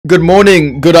Good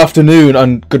morning, good afternoon,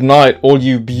 and good night, all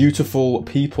you beautiful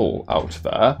people out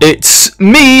there. It's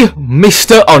me,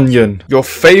 Mr. Onion, your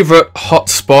favourite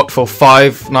hotspot for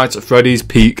Five Nights at Freddy's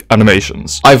peak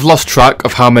animations. I've lost track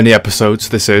of how many episodes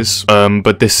this is,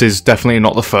 but this is definitely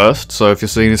not the first, so if you're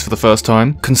seeing this for the first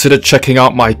time, consider checking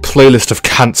out my playlist of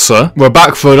cancer. We're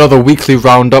back for another weekly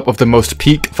roundup of the most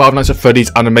peak Five Nights at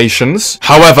Freddy's animations.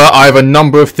 However, I have a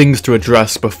number of things to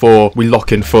address before we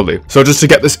lock in fully. So just to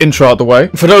get this intro out of the way,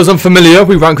 for those unfamiliar,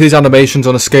 we rank these animations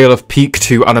on a scale of peak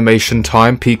to animation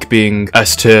time, peak being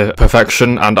S tier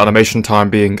perfection and animation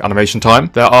time being animation time.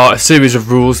 There are a series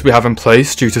of rules we have in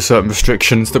place due to certain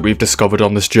restrictions that we've discovered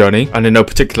on this journey, and in no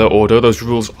particular order. Those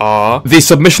rules are: these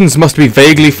submissions must be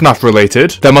vaguely FNAF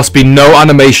related, there must be no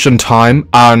animation time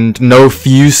and no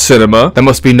fuse cinema, there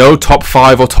must be no top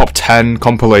 5 or top 10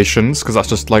 compilations, because that's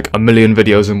just like a million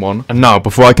videos in one. And now,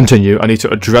 before I continue, I need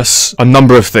to address a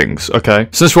number of things, okay?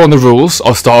 Since we're on the rules,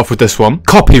 I'll start off with this one.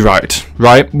 Copyright,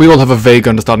 right? We all have a vague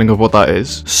understanding of what that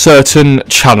is. Certain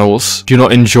channels do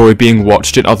not enjoy being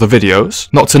watched in other videos.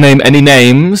 Not to name any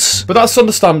names, but that's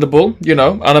understandable, you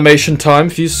know. Animation time,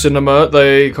 Fuse Cinema,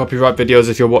 they copyright videos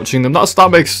if you're watching them. That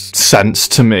makes sense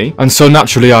to me. And so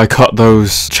naturally I cut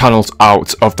those channels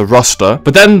out of the roster.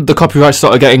 But then the copyright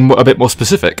started getting a bit more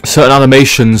specific. Certain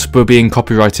animations were being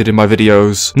copyrighted in my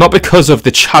videos, not because of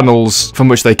the channels from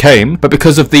which they came, but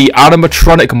because of the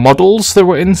animatronic models that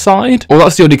were inside. Well,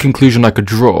 that's the only conclusion I could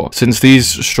draw, since these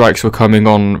strikes were coming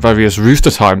on various Rooster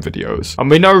Time videos.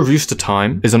 And we know Rooster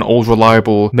Time is an old,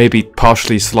 reliable, maybe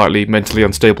partially slightly mentally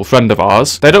unstable friend of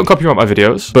ours. They don't copyright my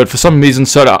videos, but for some reason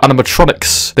certain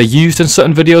animatronics they used in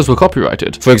certain videos were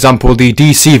copyrighted. For example, the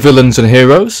DC villains and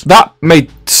heroes. That made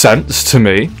sense to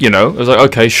me, you know. I was like,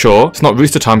 okay, sure. It's not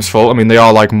Rooster Time's fault. I mean, they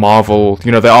are like Marvel,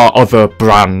 you know, they are other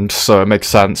brands, so it makes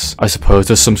sense. I suppose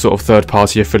there's some sort of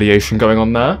third-party affiliation going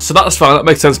on there. So that's fine, that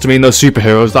makes sense to me. And those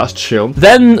superheroes, that's chill.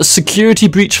 Then Security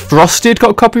Breach Frosted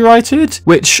got copyrighted,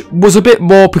 which was a bit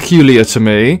more peculiar to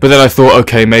me. But then I thought,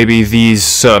 okay, maybe these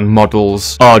certain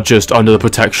models are just under the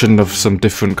protection of some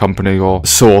different company or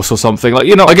source or something. Like,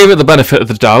 you know, I gave it the benefit of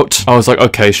the doubt. I was like,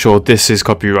 okay, sure, this is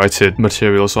copyrighted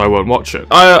material, so I won't watch it.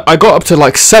 I got up to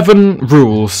like 7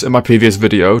 rules in my previous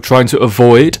video trying to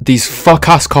avoid these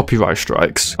fuck-ass copyright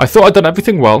strikes. I thought I'd done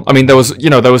everything well. I mean, there was, you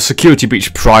know, there was Security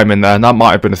Breach Prime in there, and that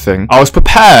might have been a thing. I was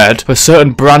prepared for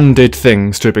certain branded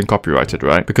things to have been copyrighted,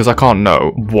 right? Because I can't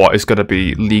know what is going to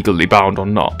be legally bound or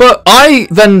not. But I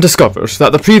then discovered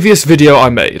that the previous video I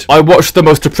made, I watched the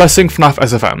most depressing FNAF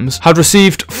SFMs, had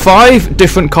received 5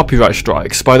 different copyright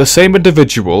strikes by the same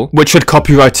individual, which had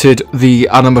copyrighted the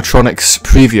animatronics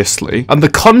previously, and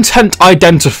the content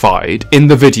identified in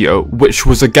the video, which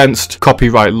was against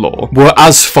copyright law, were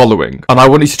as following. And I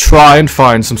want you to try and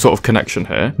find some sort of connection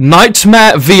here.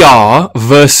 Nightmare VR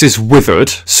versus Withered,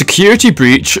 Security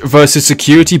Breach versus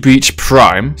Security Breach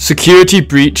Prime, Security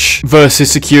Breach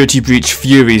versus Security Breach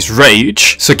Fury's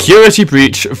Rage, Security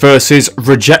Breach versus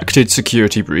Rejected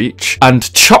Security Breach,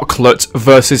 and Chocolate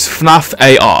versus FNAF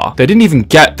AR. They didn't even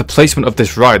get the placement of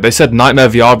this right. They said Nightmare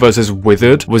VR versus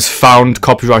Withered was found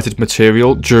copyrighted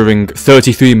material during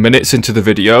 33 minutes into the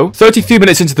video. 33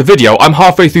 minutes into the video, I'm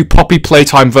halfway through Poppy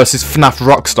Playtime versus FNAF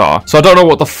Rockstar, so I don't know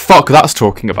what the fuck that's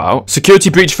talking about. Security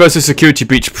Breach versus Security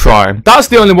Breach Prime. That's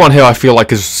the only one here I feel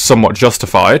like is somewhat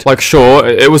justified. Like, sure,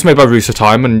 it was made by Rooster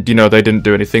Time, and, you know, they didn't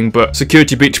do anything, but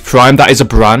Security Breach Prime, that is a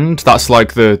brand. That's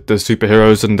like the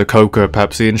superheroes and the Coca,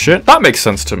 Pepsi and shit. That makes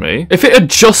sense to me. If it had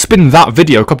just been that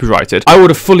video copyrighted, I would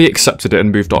have fully accepted it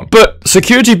and moved on. But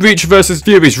Security Breach versus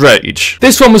Fury's Rage,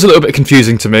 this one was a little bit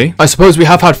confusing to me. I suppose we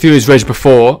have had Fury's Rage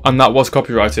before, and that was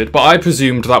copyrighted, but I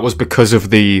presumed that was because of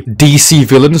the DC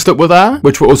villains that were there,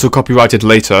 which were also copyrighted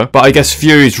later. But I guess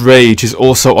Fury's Rage is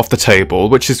also off the table,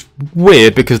 which is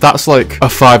weird because that's like a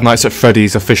Five Nights at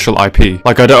Freddy's official IP.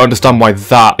 Like, I don't understand why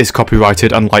that is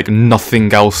copyrighted and like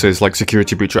nothing else is, like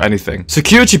Security Breach or anything.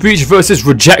 Security Breach versus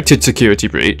Rejected Security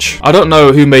Breach. I don't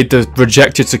know who made the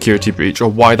Rejected Security Breach or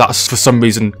why that's for some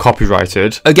reason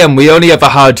copyrighted. Again, we only ever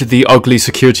had the ugly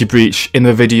Security Breach in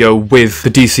the video with the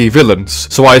DC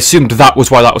villains, so I assumed that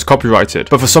was why that was copyrighted.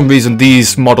 But for some reason,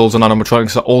 these models and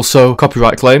animatronics are also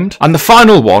copyright claimed. And the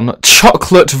final one,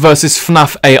 Chocolate versus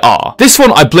FNAF AR. This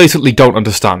one I blatantly don't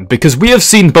understand, because we have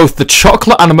seen both the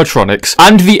chocolate animatronics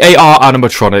and the AR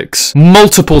animatronics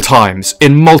multiple times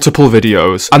in multiple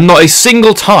videos, and not a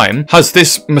single time has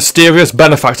this mysterious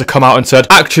benefactor come out and said,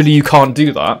 actually, you can't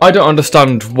do that. I don't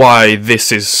understand why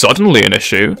this is suddenly an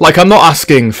issue. Like, I'm not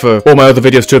asking for all my other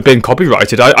videos to have been been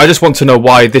copyrighted. I just want to know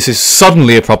why this is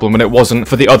suddenly a problem and it wasn't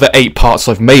for the other 8 parts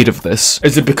I've made of this.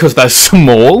 Is it because they're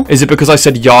small? Is it because I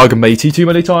said Yarg matey too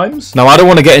many times? Now, I don't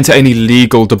want to get into any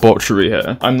legal debauchery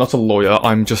here. I'm not a lawyer.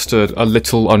 I'm just a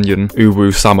little onion,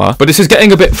 uwu-sama. But this is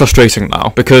getting a bit frustrating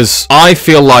now because I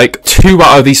feel like 2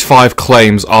 out of these 5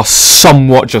 claims are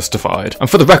somewhat justified. And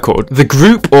for the record, the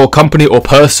group or company or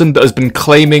person that has been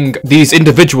claiming these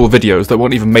individual videos that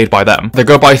weren't even made by them, they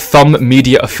go by Thumb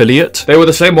Media Affiliate. They were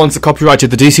the same ones that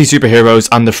copyrighted the DC Superheroes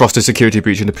and the Frosted Security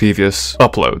Breach in the previous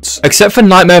uploads. Except for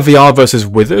Nightmare VR vs.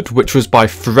 Withered, which was by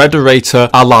Frederator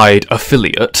Allied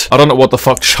Affiliate. I don't know what the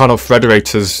fuck channel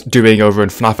Frederator's doing over in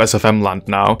FNAF SFM land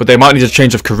now, but they might need a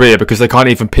change of career because they can't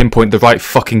even pinpoint the right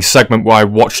fucking segment where I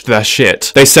watched their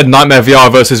shit. They said Nightmare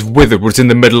VR vs. Withered was in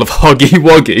the middle of Huggy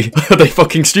Wuggy. Are they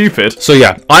fucking stupid? So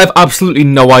yeah, I have absolutely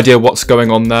no idea what's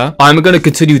going on there. I'm going to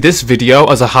continue this video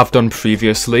as I have done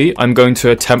previously. I'm going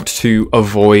to attempt to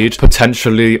avoid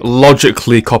potentially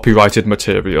logically copyrighted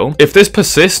material. If this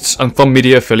persists and Thumb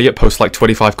Media Affiliate posts like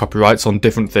 25 copyrights on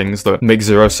different things that make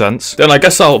 0 sense, then I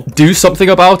guess I'll do something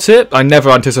about it. I never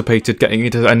anticipated getting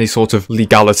into any sort of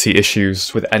legality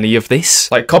issues with any of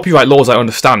this. Like, copyright laws I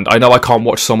understand. I know I can't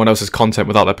watch someone else's content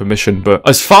without their permission, but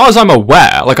as far as I'm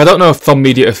aware, like, I don't know if Thumb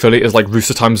Media Affiliate is like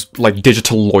Rooster Time's like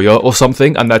digital lawyer or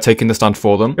something and they're taking the stand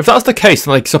for them. If that's the case,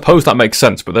 then I suppose that makes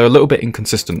sense, but they're a little bit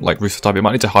inconsistent, like Rooster Time. You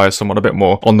might need to hire someone a bit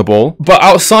more on the ball. But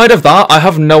outside of that, I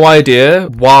have no idea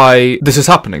why this is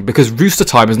happening, because Rooster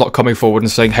Time is not coming forward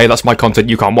and saying, hey, that's my content,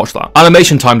 you can't watch that.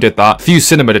 Animation Time did that. Fuse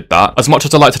Cinema did that. As much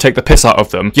as I like to take the piss out of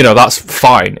them, you know, that's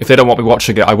fine. If they don't want me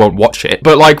watching it, I won't watch it.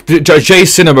 But like J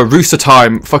Cinema, Rooster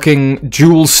Time, fucking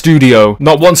Jewel Studio,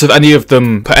 not once have any of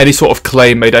them put any sort of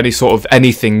claim, made any sort of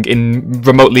anything in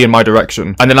remotely in my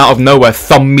direction. And then out of nowhere,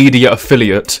 Thumb Media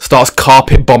Affiliate starts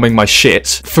carpet bombing my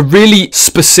shit for really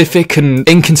specific and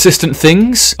inconsistent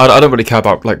things. I don't really care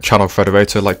about like channel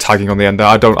Frederator, like tagging on the end there.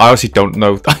 I honestly don't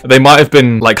know. They might have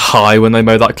been like high when they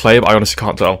made that claim. I honestly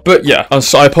can't tell. But yeah,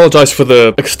 so I apologize for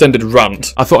the extended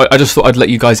rant. I just thought I'd let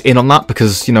you guys in on that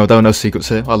because, you know, there are no secrets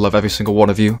here. I love every single one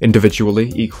of you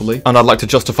individually, equally. And I'd like to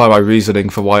justify my reasoning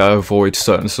for why I avoid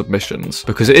certain submissions,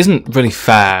 because it isn't really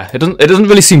fair. It doesn't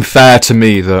really seem fair to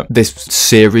me that this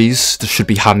series should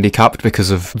be handicapped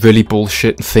because of really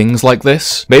bullshit things like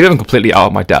this. Maybe I'm completely out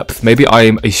of my depth. Maybe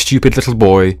I'm a stupid little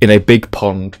boy in a big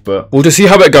pond, but we'll just see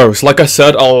how it goes. Like I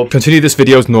said, I'll continue this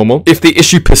video as normal. If the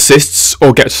issue persists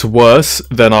or gets worse,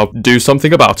 then I'll do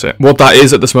something about it. What that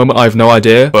is at this moment, I have no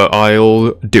idea, but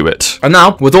I'll do it. And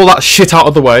now, with all that shit out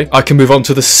of the way, I can move on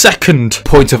to the second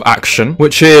point of action,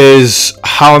 which is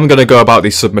how I'm going to go about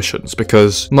these submissions,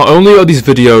 because not only are these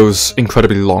videos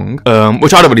incredibly long,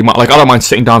 which I don't really mind, like I don't mind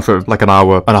sitting down for like an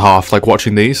hour and a half, like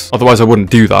watching these, otherwise I wouldn't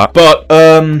do that, but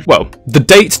well, the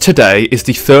date today is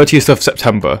the 30th of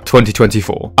September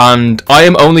 2024, and I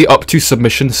am only up to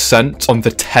submissions sent on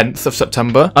the 10th of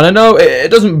September, and I know it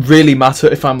doesn't really matter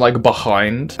if I'm like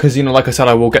behind, because, you know, like I said,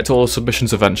 I will get to all the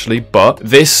submissions eventually, but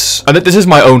this is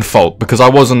my own fault, because I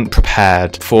wasn't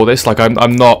prepared for this. Like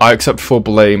I accept full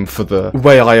blame for the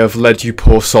way I have led you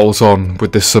poor souls on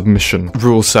with this submission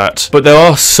rule set, but there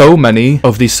are so many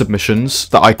of these submissions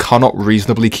that I cannot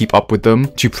reasonably keep up with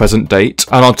them to present date,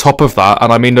 and on top of that,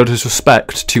 and I mean no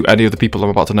disrespect to any of the people I'm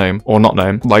about to name, or not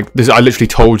name, like this, I literally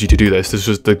told you to do this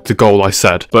was the goal I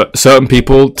said, but certain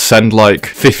people send like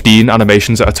 15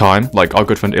 animations at a time, like our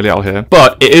good friend Ilial here,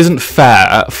 but it isn't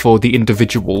fair for the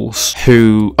individuals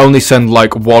who only send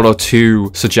like 1 or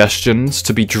 2 suggestions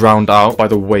to be drowned out by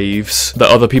the waves that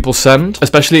other people send,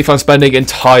 especially if I'm spending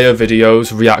entire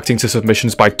videos reacting to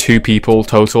submissions by 2 people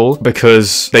total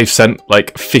because they've sent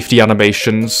like 50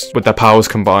 animations with their powers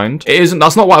combined.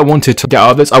 That's not what I wanted to get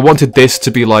out of this. I wanted this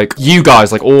to be like you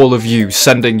guys, like all of you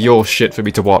sending your shit for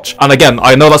me to watch. And again,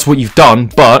 I know that's what you've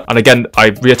done, but, and again, I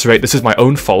reiterate, this is my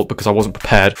own fault because I wasn't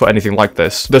prepared for anything like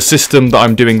this. The system that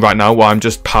I'm doing right now, where I'm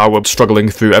just power struggling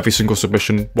through every single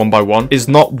submission one by one, is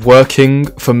not working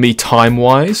for me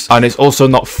time-wise, and it's also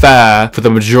not fair for the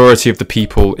majority of the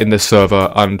people in this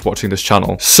server and watching this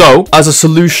channel. So, as a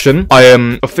solution, I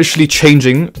am officially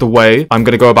changing the way I'm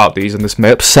going to go about these, and this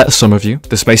may upset some of you,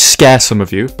 this may scare some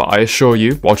of you, but I assure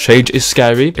you, while change is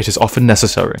scary, it is often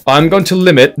necessary. I'm going to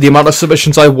limit the amount of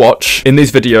submissions I watch in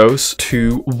these videos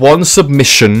to 1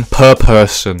 submission per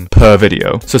person per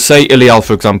video. So say Ilial,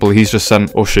 for example, he's just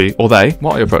sent, or she, or they,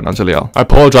 what are your pronouns, Ilial? I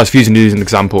apologize for using you as an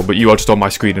example, but you are just on my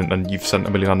screen and you've sent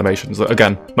a million animations.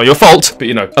 Again, not your fault, but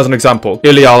you know, as an example,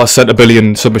 Ilial has sent a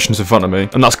billion submissions in front of me,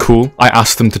 and that's cool. I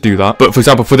asked them to do that. But for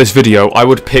example, for this video, I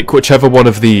would pick whichever one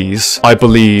of these I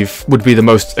believe would be the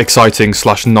most exciting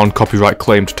 / non-copyright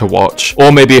claimed to watch.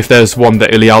 Or maybe if there's one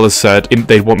that Ilial has said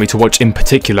they'd want me to watch in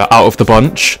particular out of the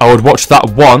bunch. I would watch that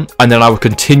one, and then I would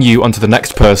continue onto the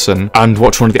next person and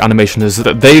watch one of the animations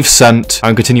that they've sent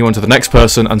and continue on to the next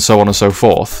person, and so on and so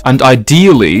forth. And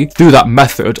ideally, through that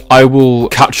method, I will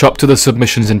catch up to the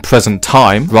submissions in present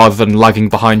time rather than lagging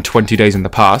behind 20 days in the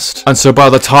past. And so by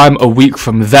the time a week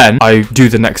from then I do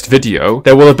the next video,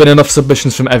 there will have been enough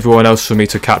submissions from everyone else for me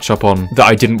to catch up on that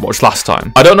I didn't watch last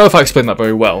time. I don't know if I explained that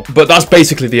very well, but that's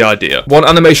basically the idea. One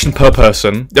animation per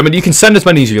person. I mean, you can send as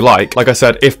many as you like. Like I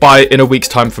said, if in a week's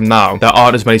time from now there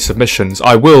aren't as many submissions,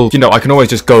 I will, you know, I can always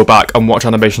just go back and watch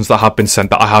animations that have been sent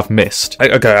that I have missed.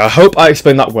 Okay, I hope I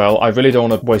explained that well. I really don't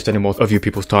want to waste any more of you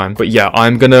people's time. But yeah,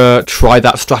 I'm gonna try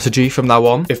that strategy from now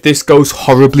on. If this goes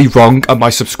horribly wrong and my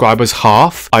subscribers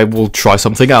half, I will try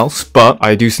something else. But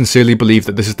I do sincerely believe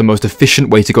that this is the most efficient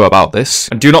way to go about this.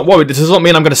 And do not worry, this does not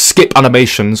mean I'm gonna skip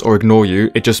animations or ignore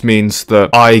you. It just means that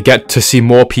I get to see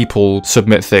more people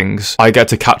submit things. I get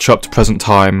to catch up to present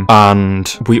time,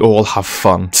 and we all have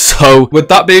fun. So with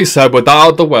that being said, with that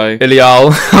out of the way,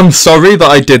 Ilial, I'm sorry that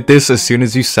I did this as soon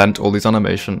as you sent all these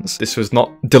animations. This was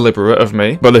not deliberate of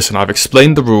me. But listen, I've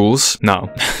explained the rules.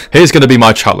 Now, here's gonna be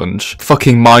my challenge.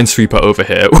 Fucking Minesweeper over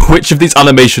here. Which of these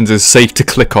animations is safe to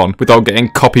click on without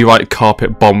getting copyright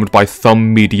carpet bombed by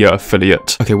Thumb Media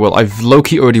affiliate? Okay, well, I've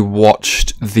low-key already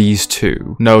watched these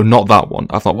two. No, not that one.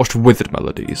 I've not watched Withered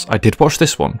Melodies. I did watch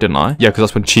this one, didn't I? Yeah, because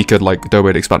that's when Chica, like,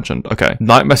 donated expansion. Okay.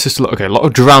 Nightmare Sister... Okay, a lot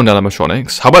of drowned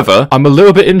animatronics. However, I'm a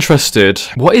little bit interested.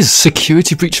 What is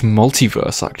Security Breach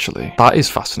Multiverse, actually? That is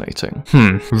fascinating.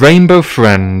 Rainbow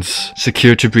Friends,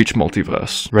 Security Breach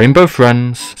Multiverse. Rainbow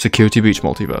Friends, Security Breach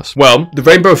Multiverse. Well, the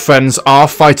Rainbow Friends are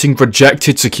fighting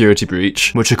rejected Security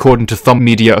Breach, which according to Thumb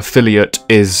Media affiliate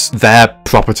is their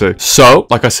property. So,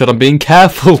 like I said, I'm being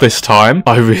careful this time.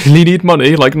 I really need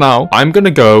money, like now. I'm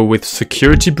gonna go with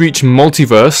Security Breach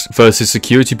Multiverse versus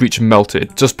Security Breach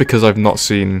Melted, just because I've not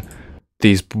seen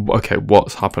these. Okay,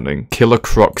 what's happening? Killer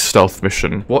Croc stealth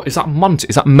mission. What is that? Monty?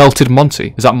 Is that Melted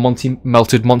Monty? Is that Monty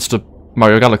Melted Monster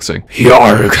Mario Galaxy?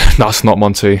 Yarg! That's not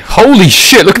Monty. Holy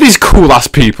shit, look at these cool ass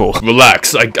people.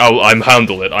 Relax, I'm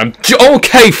handle it. I'm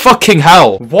okay, fucking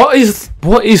hell. What is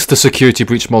the Security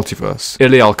Breach Multiverse?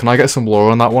 Ilial, can I get some lore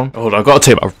on that one? Hold on, I've got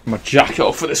to take my jacket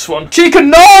off for this one. Chica,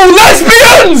 no!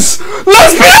 Lesbians!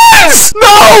 Lesbians!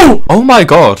 No! Oh my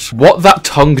god. What that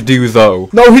tongue do though?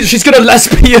 No, she's gonna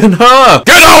lesbian her!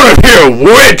 Get out of here,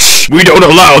 witch! We don't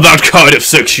allow that kind of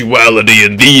sexuality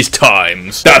in these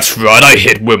times. That's right, I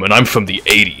hit women. I'm from the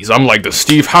 80s. I'm like the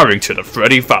Steve Harrington of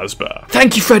Freddy Fazbear.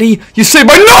 Thank you, Freddy. You saved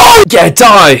my— No! Yeah,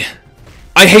 die!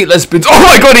 I hate lesbians. Oh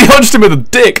my god, he punched him with a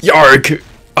dick. Yarg.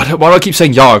 Why do I keep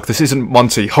saying Yarg? This isn't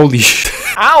Monty. Holy shit.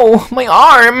 Ow, my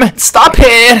arm. Stop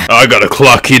it. I gotta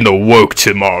clock in the work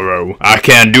tomorrow. I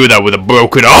can't do that with a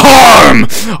broken arm.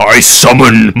 I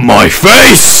summon my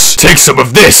face. Take some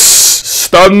of this.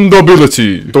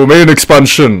 Standability. Domain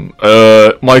expansion.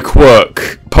 My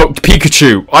quirk.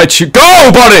 Pikachu.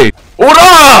 Go, buddy.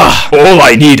 Hurrah! All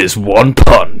I need is one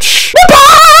punch.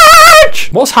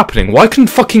 What's happening? Why can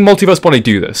fucking Multiverse Bonnie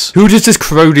do this? Who does this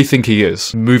Crody think he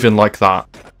is? Moving like that.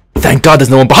 Thank God there's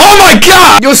no one behind— Oh my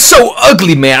god! You're so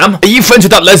ugly, ma'am! Are you friends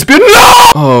with that lesbian?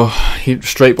 No! Oh,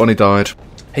 straight Bonnie died.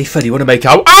 Hey, Freddy, you wanna make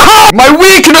out? Ah! My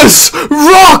weakness!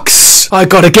 Rocks! I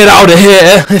gotta get out of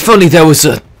here. If only there was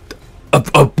a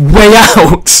way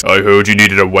out. I heard you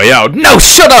needed a way out. No,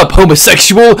 shut up,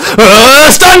 homosexual!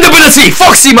 Standability!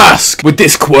 Foxy Mask! With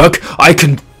this quirk, I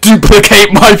can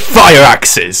duplicate my fire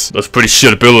axes. That's pretty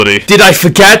shit ability. Did I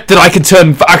forget that I can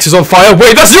turn axes on fire?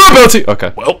 Wait, that's your ability!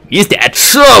 Okay. Well, he's dead.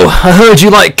 So, I heard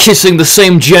you like kissing the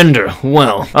same gender.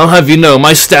 Well, I'll have you know,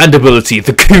 my stand ability,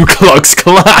 the Ku Klux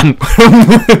Klan,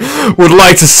 would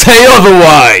like to say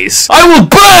otherwise. I will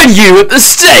burn you at the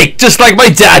stake, just like my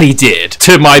daddy did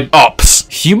to my ops.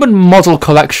 Human model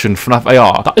collection FNAF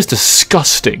AR. That is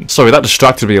disgusting. Sorry, that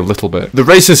distracted me a little bit. The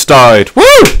racist died. Woo!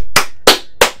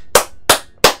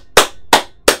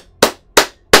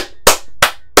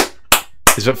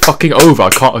 Is it fucking over? I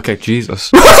can't— Okay,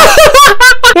 Jesus.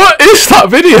 What is that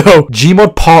video?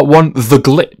 Gmod Part 1, The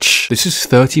Glitch. This is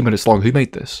 30 minutes long. Who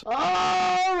made this?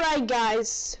 Alright,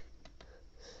 guys.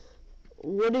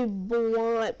 What do you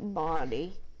want,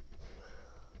 body?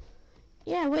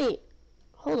 Yeah, wait.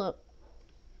 Hold up.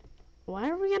 Why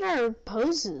are we in our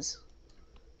poses?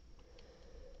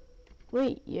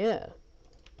 Wait, yeah.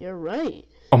 You're right.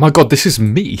 Oh my god, this is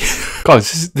me.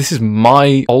 Guys, this is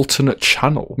my alternate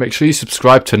channel. Make sure you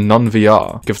subscribe to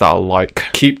NoneVR. Give that a like.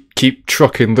 Keep Keep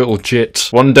trucking, little jit.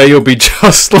 One day you'll be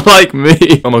just like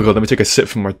me. Oh my god, let me take a sip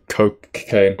from my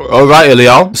cocaine. Alright,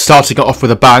 Elial. Starting it off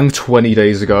with a bang 20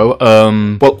 days ago.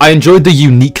 Well, I enjoyed the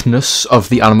uniqueness of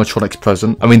the animatronics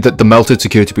present. I mean, the melted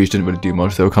security breach didn't really do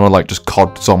much. They were kind of like just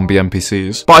COD zombie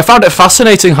NPCs. But I found it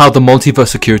fascinating how the multiverse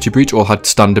security breach all had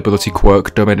stand ability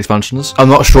quirk domain expansions. I'm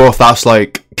not sure if that's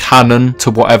like canon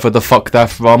to whatever the fuck they're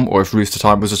from, or if Rooster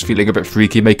Time was just feeling a bit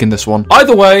freaky making this one.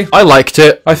 Either way, I liked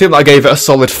it. I think that I gave it a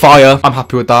solid fire. I'm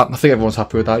happy with that. I think everyone's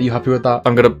happy with that. Are you happy with that?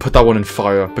 I'm gonna put that one in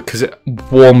fire because it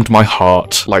warmed my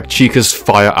heart. Like Chica's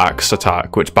fire axe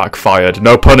attack, which backfired.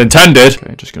 No pun intended.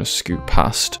 Okay, just gonna scoot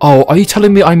past. Oh, are you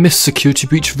telling me I missed security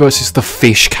breach versus the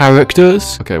fish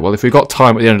characters? Okay, well, if we got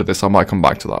time at the end of this, I might come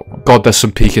back to that one. God, there's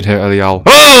some peek in here, Elial.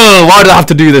 Oh, why did I have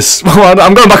to do this?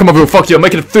 I'm going back on my video. Fuck you. I'm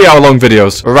making 3-hour-long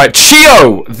videos. Alright,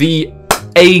 Chio, the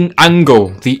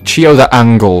angle. Chio the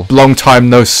angle. Long time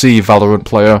no see, Valorant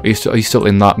player. Are you still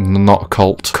in that? Not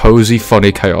cult. Cozy,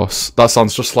 funny chaos. That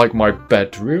sounds just like my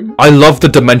bedroom. I love the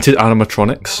demented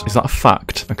animatronics. Is that a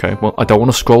fact? Okay, well, I don't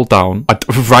want to scroll down.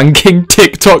 Ranking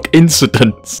TikTok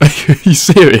incidents. Are you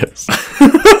serious?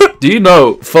 Do you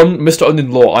know, fun Mr.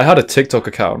 Onion Law, I had a TikTok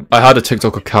account. I had a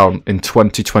TikTok account in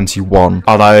 2021,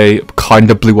 and I kind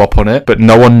of blew up on it, but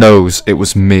no one knows it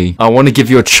was me. I want to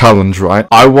give you a challenge, right?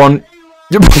 I want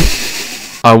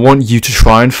you to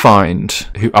try and find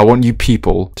who. I want you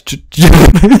people to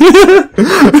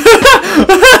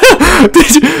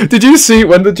did you see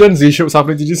when the Gen Z shit was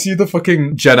happening? Did you see the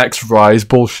fucking Gen X rise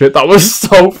bullshit? That was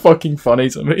so fucking funny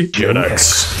to me. Gen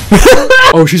X.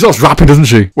 Oh, she starts rapping, doesn't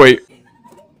she? Wait.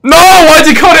 No! Why'd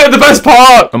you cut it at the best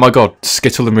part? Oh my god,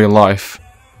 Skittle in real life.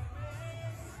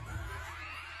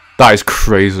 That is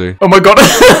crazy. Oh my god.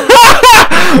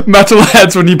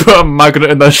 Metalheads when you put a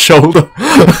magnet in their shoulder.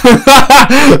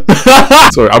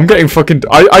 Sorry, I'm getting fucking...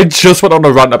 I just went on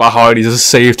a rant about how I need to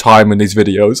save time in these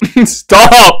videos.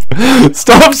 Stop!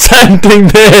 Stop sending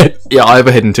this! Yeah, I have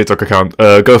a hidden TikTok account.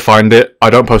 Go find it. I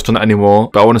don't post on it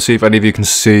anymore, but I want to see if any of you can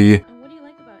see...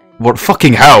 What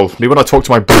fucking hell? Me when I talk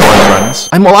to my blind friends.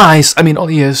 I'm all eyes. I mean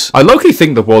all ears. I low-key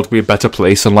think the world would be a better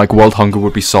place and like world hunger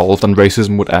would be solved and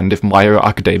racism would end if My Hero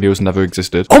Academia was never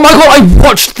existed. Oh my god, I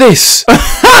watched this!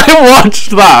 I watched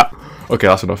that! Okay,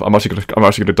 that's enough. I'm actually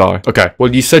gonna die. Okay.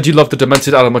 Well, you said you love the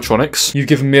demented animatronics. You've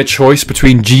given me a choice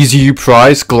between GZU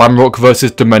Prize, Glamrock versus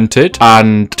Demented,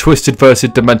 and Twisted versus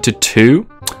Demented 2.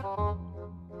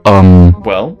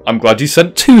 Well, I'm glad you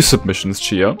sent 2 submissions,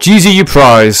 Chio. GZU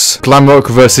Prize, Glamrock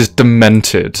versus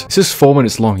Demented. This is 4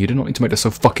 minutes long. You do not need to make this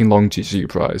so fucking long, GZU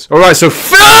Prize. Alright, so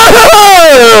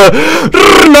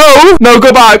no,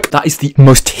 go back. That is the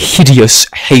most hideous,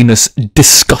 heinous,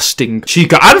 disgusting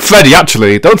Chica and Freddy,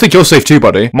 actually. Don't think you're safe too,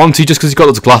 buddy. Monty, just because you got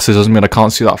those glasses doesn't mean I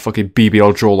can't see that fucking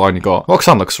BBL jawline you got.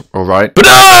 Roxanne looks alright. But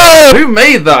no! Who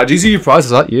made that? GZU Prize,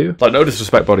 is that you? Like, no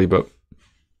disrespect, buddy, but...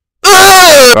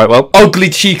 Right, well, ugly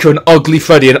Chica and ugly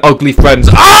Freddy and ugly friends.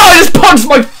 Ah, I just punched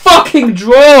my fucking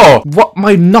jaw! What?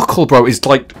 My knuckle, bro, is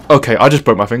like... Okay, I just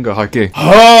broke my finger, high key.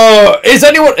 Oh, is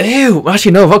anyone... Ew,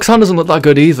 actually, no, Roxanne doesn't look that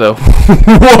good either.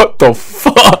 What the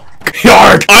fuck?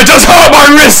 Yarg! I just hurt my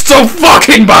wrist so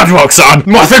fucking bad, Roxanne!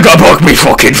 My finger broke me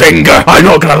fucking finger! I'm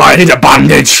not gonna lie, I need a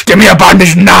bandage! Give me a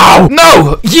bandage now!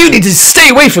 No! You need to stay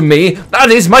away from me! That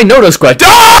is my no-no square.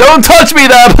 Ah! Don't touch me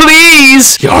there,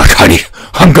 please! Yarg, honey,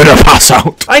 I'm gonna pass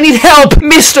out. I need help!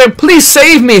 Mister, please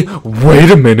save me!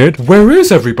 Wait a minute, where is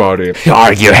everybody?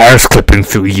 Yarg, your hair's clipping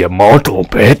through your mortal,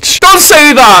 bitch. Don't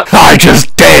say that! I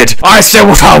just did! I say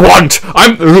what I want!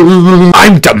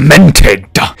 I'm demented!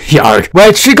 Yarg,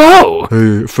 where'd she go?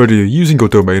 Hey, Freddy, are you using your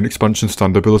domain expansion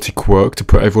stand ability quirk to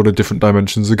put everyone in different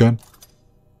dimensions again?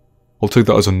 I'll take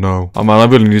that as a no. Oh man, I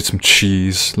really need some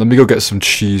cheese. Let me go get some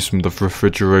cheese from the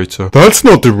refrigerator. That's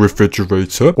not the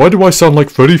refrigerator. Why do I sound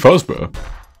like Freddy Fazbear?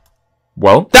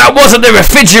 Well, that wasn't the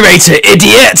refrigerator,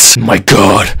 idiot! My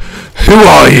god, who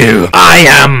are you? I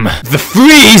am the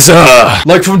Freezer!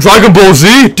 Like from Dragon Ball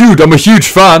Z? Dude, I'm a huge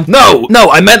fan. No,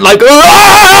 I meant like,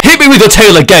 hit me with your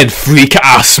tail again, freak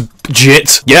ass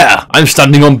jit. Yeah, I'm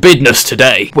standing on business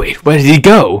today. Wait, where did he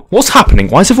go? What's happening?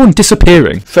 Why is everyone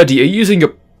disappearing? Freddy, are you using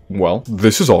your... Well,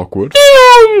 this is awkward.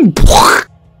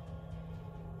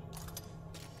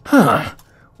 Huh.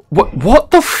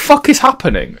 What the fuck is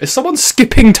happening? Is someone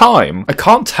skipping time? I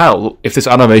can't tell if this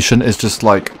animation is just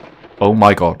like, oh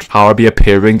my god, how I be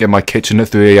appearing in my kitchen at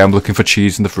 3 AM looking for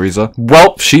cheese in the freezer.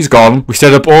 Well, she's gone. We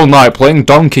stayed up all night playing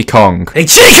Donkey Kong. Hey,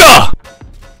 Chica!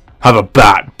 Have a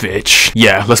bat, bitch.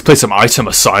 Yeah, let's play some Item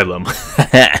Asylum.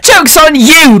 Joke's on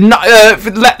you!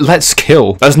 Let's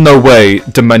kill. There's no way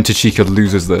Demented Chica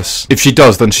loses this. If she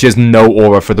does, then she has no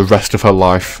aura for the rest of her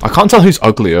life. I can't tell who's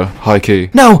uglier,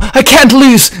 high-key. No, I can't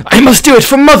lose! I must do it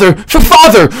for mother! For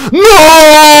father!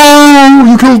 No!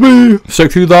 You killed me!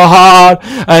 Struck through the heart,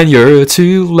 and you're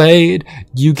too late.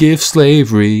 You give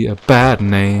slavery a bad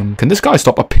name. Can this guy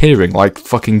stop appearing like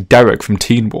fucking Derek from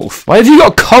Teen Wolf? Why have you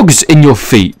got cogs in your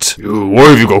feet? Why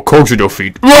have you got cogs in your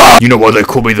feet? You know why they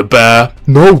call me the bear?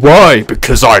 No, why?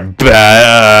 Because I'm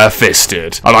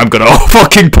bare-fisted. And I'm gonna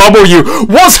fucking pummel you.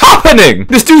 What's happening?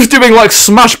 This dude's doing like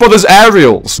Smash Brothers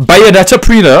aerials. Bayonetta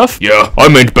pre-nerf? Yeah, I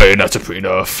meant Bayonetta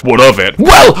pre-nerf. What of it?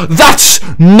 Well, that's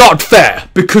not fair.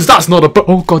 Because that's not a...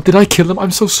 Oh god, did I kill him?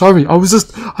 I'm so sorry. I was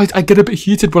just... I get a bit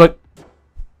heated when I...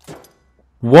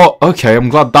 What? Okay, I'm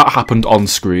glad that happened on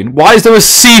screen. Why is there a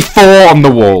C4 on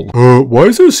the wall? Why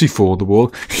is there a C4 on the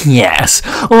wall? Yes,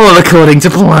 all according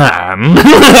to plan.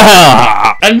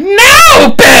 And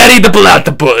now, Perry the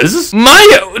Platypus, my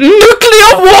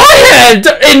nuclear warhead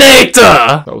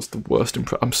innator! That was the worst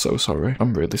impression. I'm so sorry.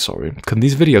 I'm really sorry. Can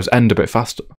these videos end a bit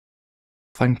faster?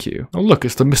 Thank you. Oh look,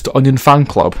 it's the Mr. Onion fan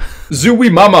club. Zooey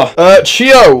Mama.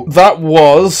 Chio, that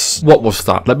was... What was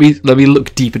that? Let me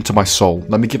look deep into my soul.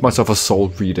 Let me give myself a soul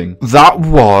reading. That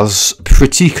was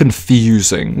pretty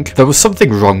confusing. There was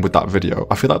something wrong with that video.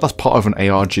 I feel like that's part of an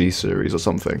ARG series or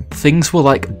something. Things were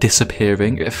like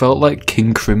disappearing. It felt like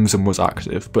King Crimson was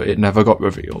active, but it never got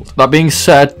revealed. That being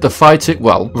said, the fighting...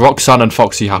 Well, Roxanne and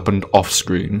Foxy happened off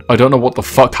screen. I don't know what the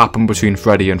fuck happened between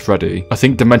Freddy and Freddy. I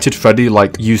think Demented Freddy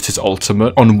like used his ultimate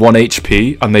on 1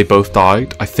 HP and they both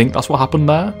died. I think that's what happened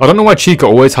there. I don't know why Chica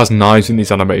always has knives in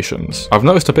these animations. I've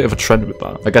noticed a bit of a trend with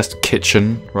that. I guess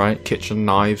kitchen, right? Kitchen,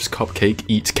 knives, cupcake,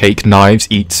 eat cake, knives,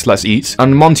 eat, let's eat.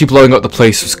 And Monty blowing up the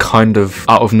place was kind of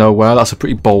out of nowhere. That's a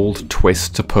pretty bold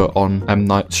twist to put on M.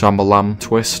 Night Shyamalan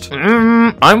twist.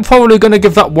 I'm probably gonna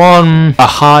give that one a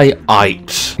high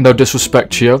 8. No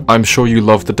disrespect to you. I'm sure you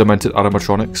love the Demented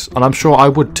animatronics, and I'm sure I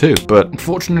would too. But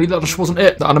unfortunately, that just wasn't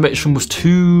it. The animation was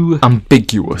too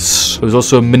ambiguous. It was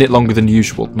also a minute longer than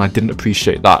usual, and I didn't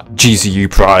appreciate that. GZU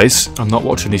prize. I'm not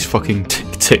watching these fucking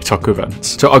TikTok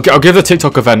events. So I'll give the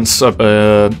TikTok events.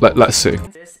 Let's see.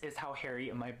 This is how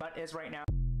hairy my butt is right now.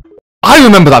 I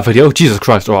remember that video. Jesus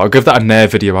Christ. Alright, I'll give that a Nair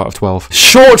video out of 12.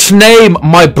 Short name,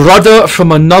 my brother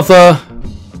from another...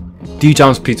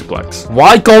 D-Jam's Peterplex.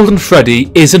 Why Golden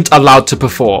Freddy isn't allowed to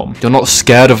perform? You're not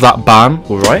scared of that ban?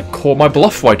 Alright, call my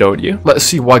bluff, why don't you? Let's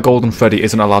see why Golden Freddy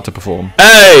isn't allowed to perform.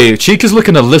 Hey, Chica's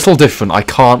looking a little different, I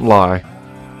can't lie.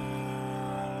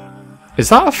 Is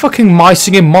that a fucking My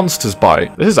Singing Monsters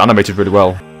bite? This is animated really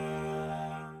well.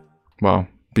 Wow,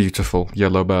 beautiful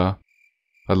yellow bear.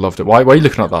 I loved it. Why are you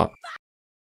looking at that?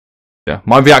 Yeah,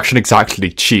 my reaction exactly,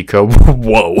 Chica.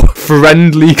 Whoa.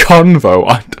 Friendly convo.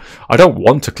 I don't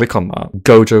want to click on that.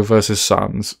 Gojo versus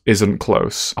Sans isn't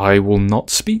close. I will not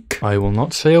speak. I will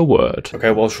not say a word.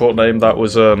 Okay, well, short name, that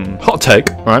was, hot take,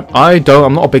 right?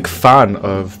 I'm not a big fan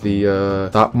of the,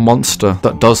 that monster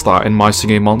that does that in My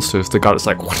Singing Monsters. The guy that's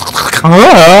like...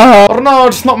 I don't know,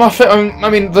 it's not my favorite. I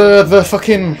mean, the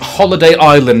fucking Holiday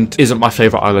Island isn't my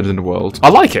favorite island in the world. I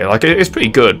like it, like, it's pretty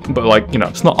good, but, like, you know,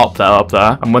 it's not up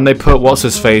there. And when they put,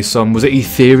 what's-his-face on, was it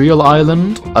Ethereal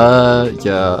Island?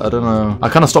 Yeah, I don't know. I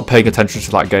kind of stopped paying attention to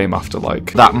that game after,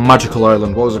 like, that magical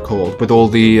island, what was it called? With all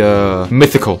the,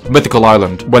 mythical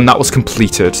island. When that was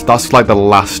completed, that's, like, the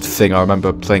last thing I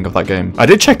remember playing of that game. I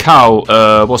did check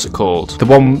out, what's it called? The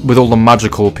one with all the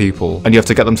magical people, and you have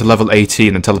to get them to level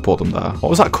 18 and teleport them there. What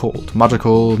was that called?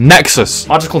 Magical Nexus.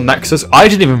 Magical Nexus. I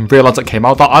didn't even realize that came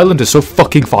out. That island is so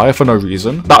fucking fire for no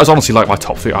reason. That is honestly like my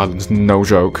top 3 islands, no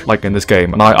joke, like in this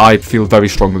game. And I feel very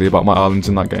strongly about my islands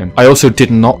in that game. I also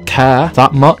did not care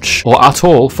that much or at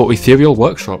all for Ethereal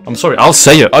Workshop. I'm sorry, I'll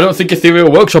say it. I don't think Ethereal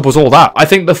Workshop was all that. I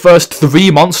think the first 3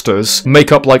 monsters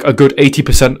make up like a good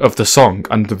 80% of the song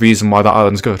and the reason why that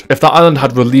island's good. If that island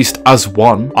had released as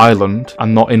one island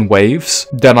and not in waves,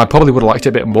 then I probably would have liked it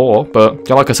a bit more. But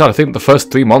yeah, like I said, I think the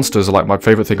first 3 monsters are like my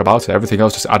favorite thing about it. Everything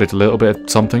else just added a little bit of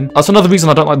something. That's another reason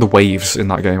I don't like the waves in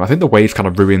that game. I think the waves kind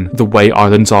of ruin the way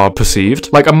islands are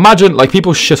perceived. Like imagine, like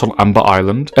people shit on Amber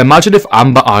Island. Imagine if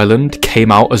Amber Island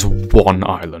came out as one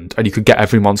island and you could get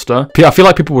every monster. I feel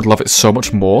like people would love it so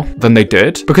much more than they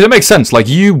did because it makes sense. Like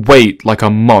you wait like a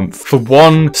month for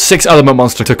one 6-element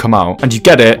monster to come out and you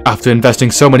get it after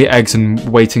investing so many eggs and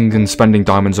waiting and spending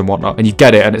diamonds and whatnot, and you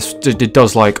get it and it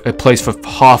does like it plays for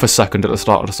half a second at the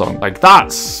start of the song. Like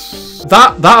that's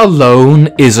Papyrus. That alone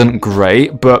isn't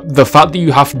great, but the fact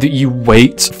that you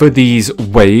wait for these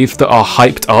waves that are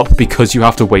hyped up because you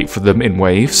have to wait for them in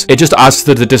waves, it just adds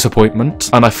to the disappointment.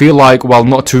 And I feel like, while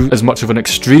not to as much of an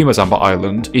extreme as Amber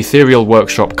Island, Ethereal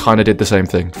Workshop kind of did the same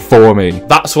thing for me.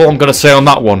 That's all I'm gonna say on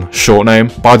that one. Short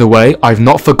name. By the way, I've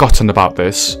not forgotten about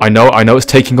this. I know it's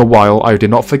taking a while. I did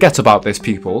not forget about this,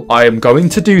 people. I am going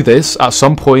to do this at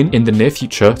some point in the near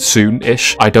future,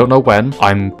 soon-ish. I don't know when.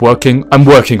 I'm working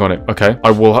on it, okay?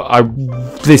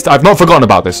 I've not forgotten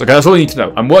about this, okay? That's all you need to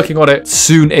know. I'm working on it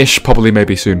soon-ish, probably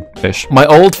maybe soon-ish. My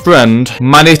old friend,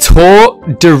 Manitor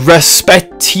de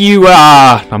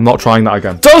Respetua. I'm not trying that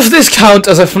again. Does this count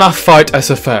as a FNAF Fight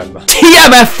SFM?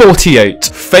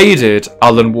 TMF48. Faded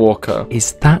Alan Walker.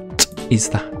 Is that?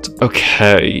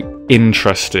 Okay.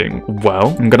 Interesting.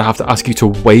 Well, I'm gonna have to ask you to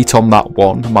wait on that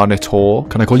one, Manitor.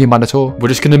 Can I call you Manitor? We're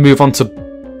just gonna move on to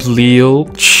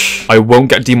Bleach. I won't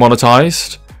get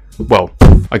demonetized. Well,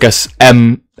 I guess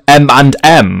M.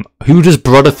 Who does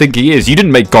brother think he is? You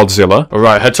didn't make Godzilla.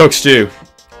 Alright, head talks to you.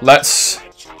 Let's...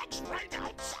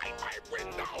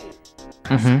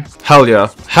 Hell yeah.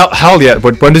 Hell yeah.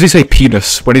 When does he say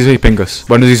penis? When does he say pingus?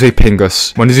 When does he say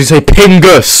pingus? When does he say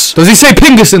pingus? Does he say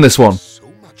pingus in this one? So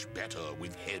much better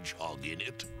with hedgehog in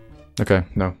it. Okay,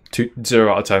 no. 0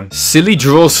 out of 10. Silly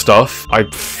draw stuff. I'm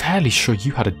fairly sure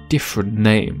you had a different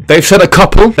name. They've sent a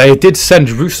couple. They did send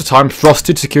Rooster Time,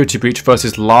 Frosted Security Breach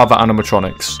versus Lava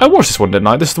Animatronics. I watched this one, didn't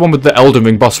I? This is the one with the Elden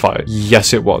Ring boss fight.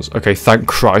 Yes, it was. Okay, thank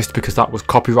Christ, because that was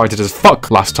copyrighted as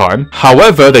fuck last time.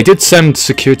 However, they did send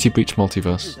Security Breach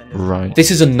Multiverse. Right.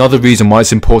 This is another reason why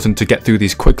it's important to get through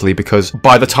these quickly, because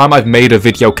by the time I've made a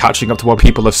video catching up to what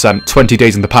people have sent 20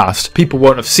 days in the past, people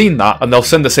won't have seen that, and they'll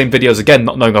send the same videos again,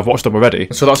 not knowing I've watched them already.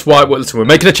 So that's why we're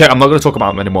making a change. I'm not going to talk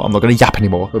about them anymore. I'm not going to yap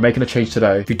anymore. We're making a change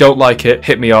today. If you don't like it,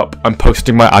 hit me up. I'm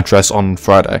posting my address on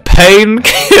Friday.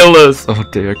 Painkillers. Oh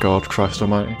dear God, Christ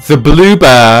almighty. The Blue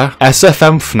Bear,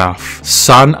 SFM FNAF,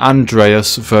 San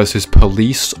Andreas versus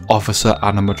Police Officer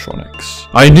Animatronics.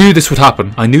 I knew this would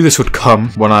happen. I knew this would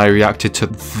come when I reacted to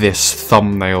this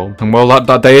thumbnail. And well,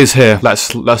 that day is here. Let's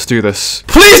do this.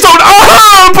 Please don't.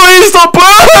 Please stop.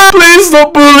 Please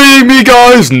stop bullying me,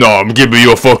 guys. No, I'm giving you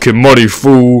your fucking money,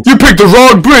 fool. You picked the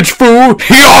wrong bridge, fool.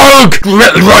 Yarg!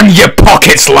 Run your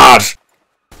pockets, lad.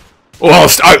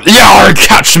 Whilst Yarg,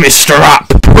 catch me strap,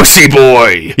 pussy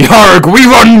boy. Yarg, we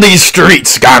run these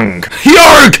streets, gang.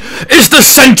 Yarg, it's the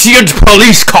sentient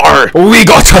police car. We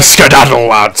got to skedaddle,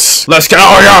 lads. Let's get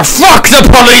out of here. Fuck the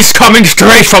police coming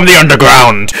straight from the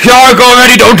underground. Yarg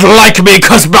already don't like me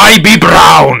cause I be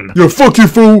brown. You fucking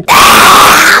fool.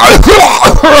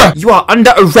 You are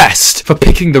under arrest for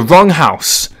picking the wrong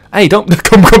house. Hey, don't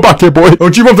come back here, boy.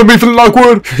 Don't you want me feeling like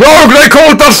one? Yo, they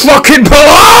called the fucking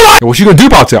police! What you gonna do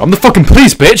about it? I'm the fucking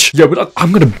police, bitch. Yeah, but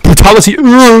I'm gonna brutality.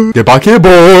 Get back here, boy.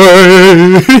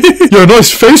 Yeah,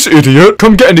 nice face, idiot.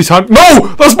 Come get any time.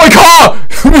 No, that's my car.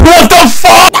 What the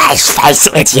fuck? Nice face,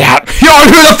 idiot. Yarg,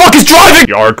 who the fuck is driving?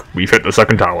 Yarg, we've hit the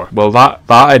second tower. Well, that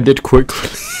ended quickly.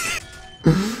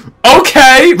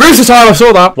 Okay, Rooster Time, I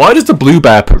saw that. Why does the Blue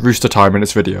Bear put Rooster Time in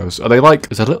its videos? Are they like,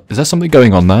 is there something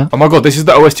going on there? Oh my God, this is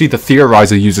the OST the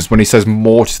Theorizer uses when he says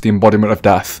more to the embodiment of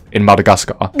death in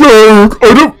Madagascar.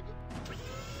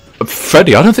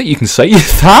 Freddy, I don't think you can say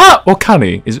that. Or can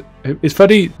he? Is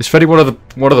Freddy one of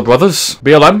the brothers?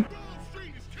 BLM?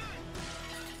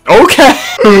 Okay.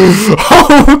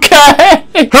 Okay.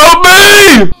 Help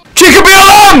me! Chica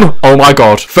BLM! Oh my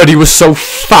God. Freddy was so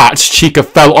fat, Chica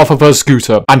fell off of her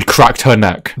scooter and cracked her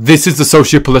neck. This is the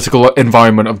socio-political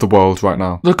environment of the world right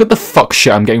now. Look at the fuck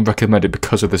shit I'm getting recommended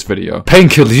because of this video.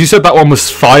 Painkillers, you said that one was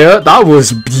fire? That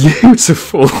was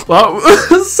beautiful.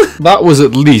 That was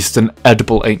at least an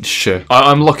edible ain't shit.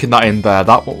 I'm locking that in there.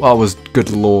 That was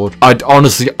good lord. I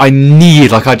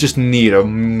just need a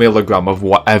milligram of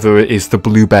whatever it is the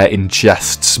Blue Bear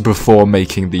ingests before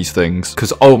making these things.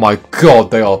 Because oh my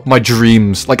God, they are my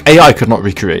dreams. Like, AI could not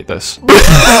recreate this.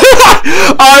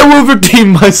 I will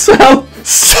redeem myself.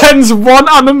 Sends one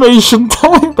animation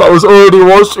time that was already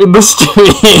watched in the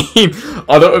stream.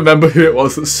 I don't remember who it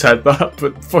was that said that,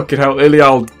 but fucking hell,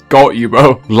 Ilial got you,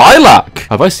 bro. Lilac!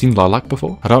 Have I seen Lilac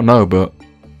before? I don't know, but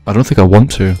I don't think I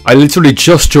want to. I literally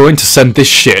just joined to send this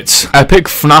shit. Epic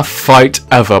FNAF fight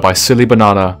ever by Silly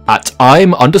Banana. At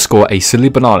I'm_a Silly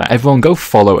Banana. Everyone go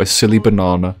follow a Silly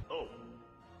Banana.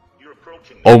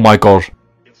 Oh my God.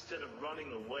 Instead of running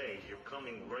away, you're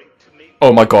coming right to me.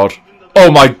 Oh my God. Oh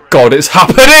my God, it's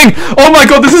happening! Oh my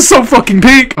God, this is so fucking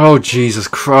peak! Oh Jesus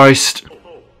Christ.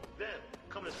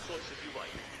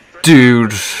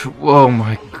 Dude. Oh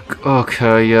my...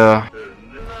 Okay, yeah.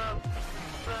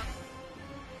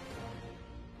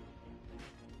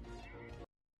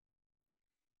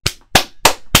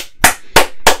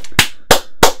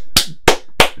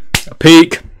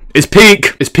 Peak. It's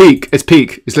peak. It's peak. It's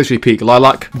peak. It's literally peak.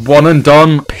 Lilac. One and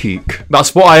done. Peak.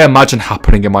 That's what I imagine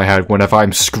happening in my head whenever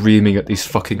I'm screaming at these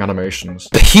fucking animations.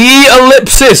 P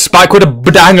ellipsis. Back with a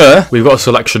banger. We've got a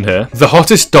selection here. The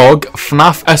hottest dog.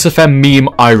 FNAF SFM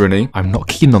meme irony. I'm not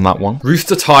keen on that one.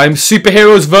 Rooster time.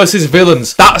 Superheroes versus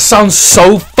villains. That sounds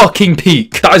so fucking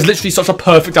peak. That is literally such a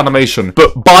perfect animation.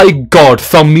 But by God,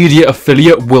 Thumb Media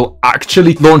affiliate will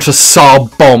actually launch a SAR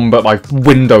bomb at my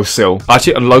windowsill.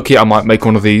 Actually, low-key, I might make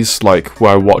one of these, like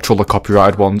where I watch all the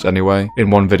copyrighted ones anyway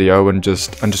in one video and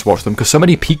just watch them, because so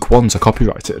many peak ones are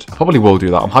copyrighted. I probably will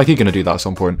do that. I'm highly gonna do that at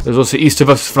some point. There's also Easter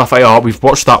vs FNAF AR. We've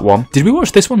watched that one. Did we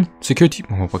watch this one? Security.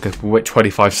 Oh, I guess we'll wait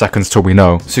 25 seconds till we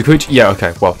know. Security. Yeah.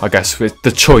 Okay. Well, I guess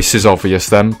the choice is obvious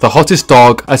then. The hottest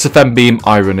dog. SFM beam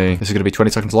irony. This is gonna be 20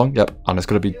 seconds long. Yep. And it's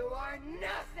gonna be.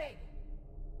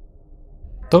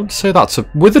 Don't say that. So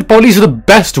withered bodies are the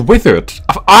best withered.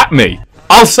 At me.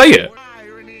 I'll say it.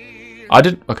 I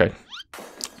didn't. Okay.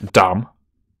 Damn.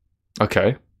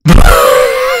 Okay.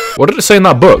 What did it say in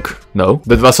that book? No.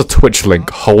 That's a Twitch link.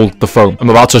 Hold the phone. I'm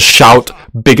about to shout.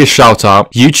 Biggest shout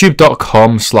out.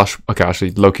 YouTube.com/ Okay,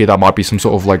 actually, low-key, that might be some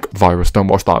sort of like virus. Don't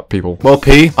watch that, people. Well,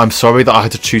 P, I'm sorry that I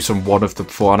had to choose from one of the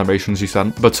 4 animations you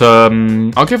sent. But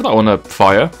I'll give that one a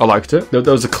fire. I liked it. There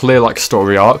was a clear like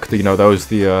story arc. You know, there was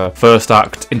the first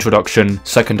act introduction,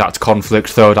 second act conflict,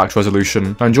 third act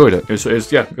resolution. I enjoyed it.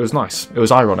 It was nice. It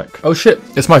was ironic. Oh shit,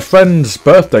 it's my friend's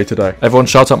birthday today. Everyone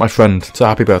shout out my friend. So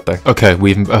happy birthday. Okay,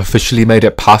 we've officially made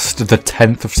it past the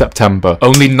 10th of September.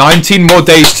 Only 19 more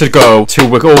days to go till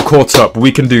we're all caught up.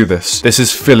 We can do this. This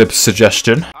is Philip's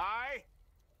suggestion. I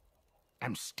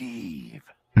am Steve.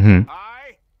 Mm-hmm.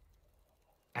 I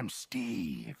am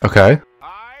Steve. Okay.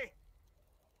 I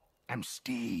am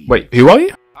Steve. Wait, who are you?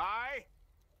 I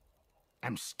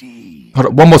am Steve. Hold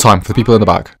on, one more time for the people in the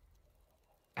back.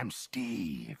 I'm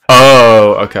Steve.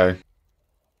 Oh, okay.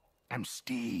 I'm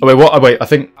Steve. Oh, wait, what? Oh, wait, I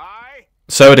think I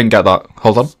Sarah didn't get that.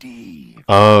 Hold on. Steve.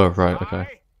 Oh, right,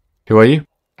 okay. Who are you?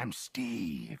 I'm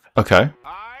Steve. Okay.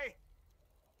 I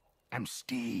am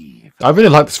Steve. I really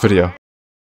like this video.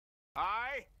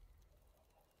 I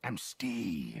am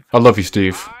Steve. I love you,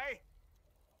 Steve. I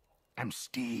am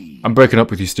Steve. I'm breaking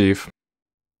up with you, Steve.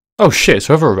 Oh shit, it's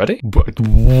over already?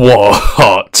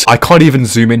 What? I can't even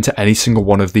zoom into any single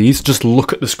one of these. Just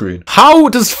look at the screen. How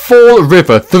does Fall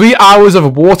River, 3 hours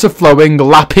of water flowing,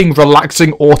 lapping,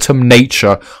 relaxing autumn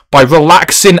nature by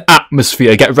relaxing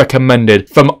atmosphere get recommended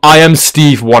from I Am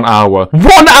Steve 1 hour?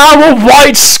 1 hour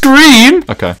white screen?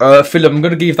 Okay. Philip, I'm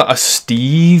gonna give that a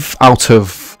Steve out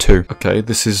of 2. Okay,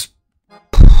 this is...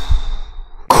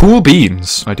 Cool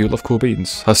Beans, I do love Cool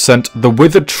Beans, has sent The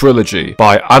Withered Trilogy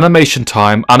by Animation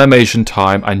Time,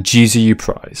 and GZU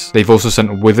Prize. They've also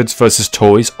sent Wizards vs.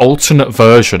 Toys alternate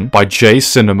version by J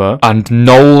Cinema and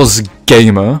Knowles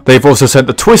Gamer. They've also sent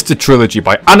the Twisted Trilogy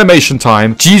by Animation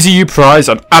Time, GZU Prize,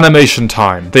 and Animation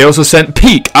Time. They also sent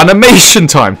Peak, Animation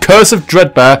Time, Curse of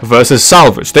Dreadbear vs.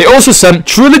 Salvage. They also sent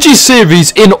Trilogy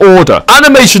Series in order.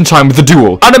 Animation Time with the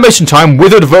Duel, Animation Time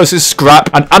Withered vs. Scrap,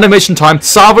 and Animation Time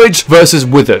Salvage vs.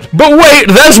 Withered. But wait,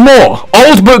 there's more!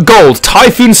 Old but Gold,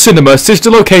 Typhoon Cinema, Sister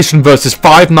Location vs.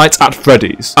 Five Nights at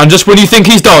Freddy's. And just when you think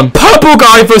he's done, Purple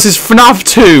Guy vs. FNAF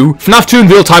 2. FNAF 2 in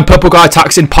real time, Purple Guy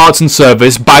attacks in parts and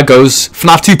service. Bagos.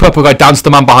 FNAF 2 Purple Guy dance the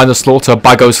man behind the slaughter.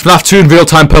 Bagos. FNAF 2 in real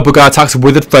time, Purple Guy attacks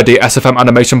Withered Freddy. SFM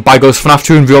animation. Bagos. FNAF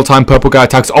 2 in real time, Purple Guy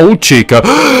attacks Old Chica.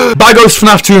 Bagos.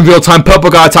 FNAF 2 in real time, Purple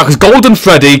Guy attacks Golden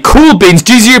Freddy. Cool Beans,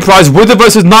 GZU Prize, Wither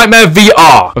vs. Nightmare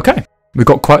VR. Okay. We've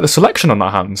got quite the selection on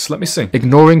our hands. Let me see.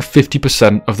 Ignoring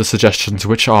 50% of the suggestions,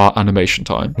 which are Animation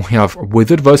Time. We have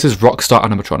Withered versus Rockstar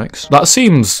Animatronics. That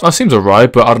seems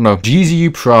alright, but I don't know.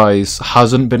 GZU Prize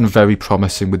hasn't been very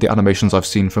promising with the animations I've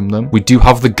seen from them. We do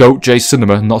have the Goat J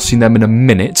Cinema, not seen them in a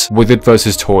minute. Withered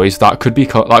versus Toys, that could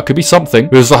be something.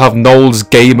 We also have Knowles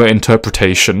Gamer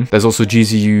Interpretation. There's also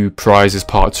GZU Prize's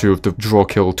part 2 of the Draw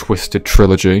Kill Twisted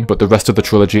Trilogy, but the rest of the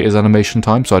trilogy is Animation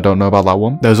Time, so I don't know about that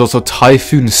one. There's also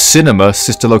Typhoon Cinema,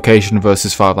 Sister Location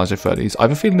versus Five Nights at Freddy's. I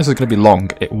have a feeling this is going to be long.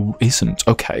 It isn't.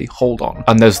 Okay, hold on.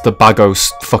 And there's the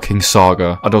Bagos fucking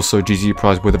saga, and also GZU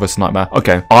Prize Wither vs. Nightmare.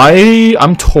 Okay, I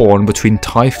am torn between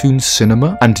Typhoon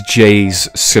Cinema and Jay's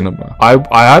Cinema.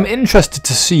 I am interested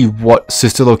to see what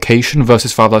Sister Location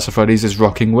versus Five Nights at Freddy's is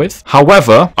rocking with.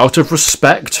 However, out of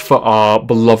respect for our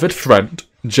beloved friend,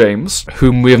 James,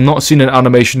 whom we have not seen an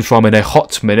animation from in a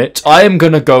hot minute. I am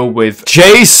gonna go with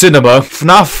J Cinema,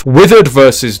 FNAF Withered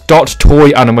versus Dot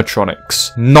Toy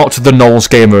Animatronics, not the Knowles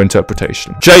Gamer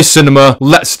interpretation. J Cinema,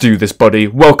 let's do this, buddy.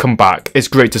 Welcome back. It's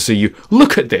great to see you.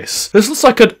 Look at this. This looks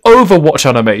like an Overwatch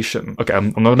animation. Okay, I'm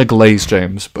not gonna glaze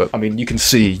James, but I mean, you can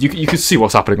see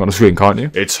what's happening on the screen, can't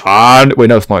you? It's hand. Wait,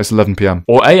 no, it's not. It's 11 p.m.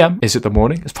 or a.m. Is it the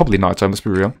morning? It's probably nighttime. Let's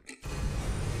be real.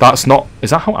 That's not...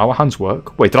 Is that how our hands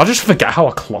work? Wait, did I just forget how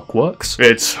a clock works?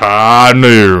 It's high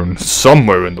noon,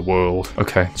 somewhere in the world.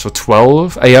 Okay, so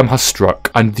 12 a.m. has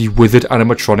struck, and the withered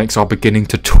animatronics are beginning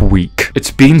to tweak. It's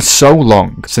been so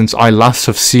long since I last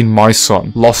have seen my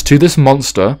son lost to this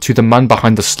monster, to the man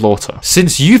behind the slaughter.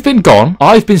 Since you've been gone,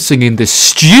 I've been singing this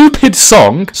stupid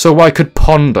song so I could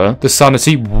ponder the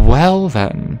sanity. Well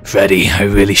then. Freddy, I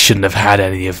really shouldn't have had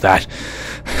any of that.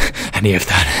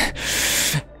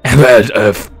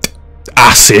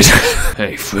 Acid.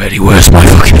 Hey, Freddy, where's my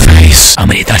fucking face? I'm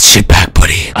gonna eat that shit back,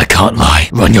 buddy. I can't lie.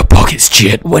 Run your pockets,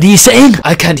 shit. What are you saying?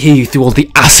 I can't hear you through all the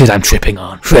acid I'm tripping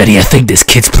on. Freddy, I think this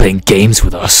kid's playing games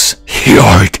with us.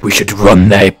 Yarg, we should run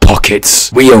their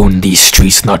pockets. We own these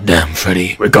streets, not them,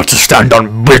 Freddy. We got to stand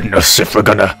on business if we're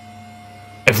gonna...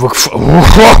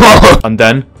 And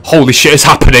then, holy shit is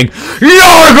happening.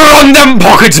 Yarg, run them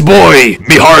pockets, boy!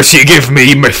 Me hearty, give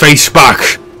me my face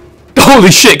back.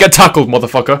 Holy shit, get tackled,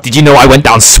 motherfucker. Did you know I went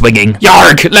down swinging?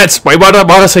 Yarg, let's... Wait, why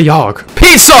did I say yarg?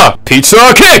 Pizza!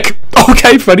 Pizza kick!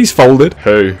 Okay, Freddy's folded.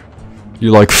 Hey,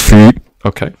 you like feet?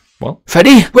 Okay, well.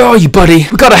 Freddy, where are you, buddy?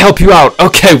 We gotta help you out.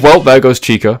 Okay, well, there goes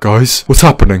Chica. Guys, what's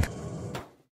happening?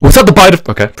 Was that the bite of...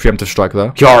 Okay, preemptive strike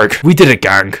there. Yarg, we did it,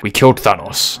 gang. We killed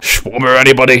Thanos. Schwarmer,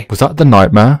 anybody? Was that the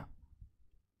nightmare?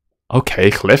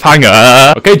 Okay,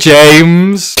 cliffhanger. Okay,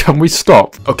 James. Can we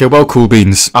stop? Okay, well, cool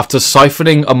beans. After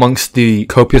siphoning amongst the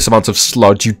copious amounts of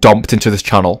sludge you dumped into this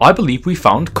channel, I believe we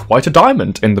found quite a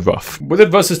diamond in the rough. Withered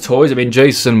versus Toys, I mean,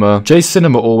 J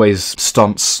Cinema always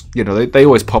stunts. You know, they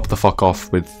always pop the fuck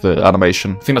off with the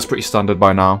animation. I think that's pretty standard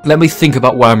by now. Let me think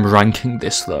about where I'm ranking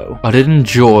this, though. I did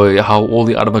enjoy how all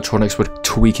the animatronics were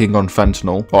tweaking on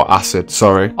fentanyl. Or acid,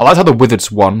 sorry. I liked how the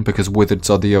Withereds won, because Withereds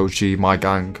are the OG, my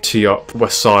gang. T-Up,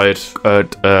 West Side.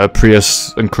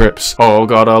 Prius and Crips all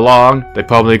got along. They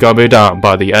probably gonna be down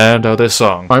by the end of this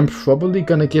song. I'm probably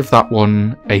gonna give that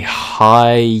one a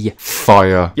high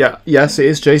fire. Yeah, yes, it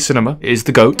is J Cinema. It is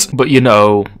the GOAT. But you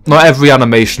know, not every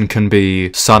animation can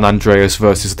be San Andreas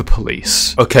versus the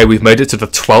police. Okay, we've made it to the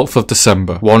 12th of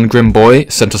December.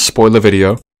 OneGrimBoi sent a spoiler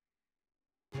video.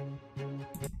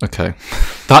 Okay.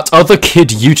 That other kid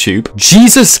YouTube.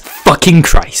 Jesus fucking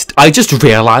Christ. I just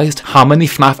realized how many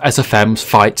FNAF SFMs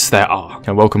fights there are.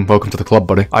 Yeah, welcome to the club,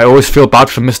 buddy. I always feel bad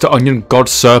for Mr. Onion, God,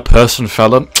 sir, person,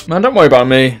 fella. Man, don't worry about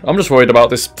me. I'm just worried about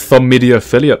this Thumb Media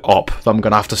affiliate op that I'm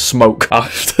gonna have to smoke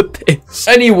after this.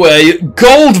 Anyway,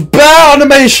 Gold Bear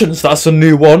Animations. That's a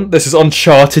new one. This is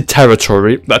uncharted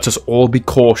territory. Let us all be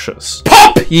cautious.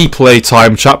 Pop!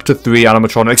 E-Playtime Chapter 3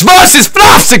 Animatronics versus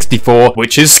FNAF 64,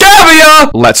 which is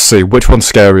scarier! Let's see, which one's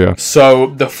scarier? So,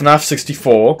 the FNAF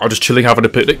 64 are just chilling having a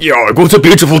picnic. Yeah, what a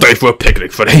beautiful day for a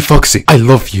picnic, Freddy. Hey, Foxy, I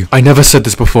love you. I never said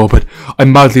this before, but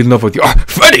I'm madly in love with you.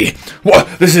 Freddy! What?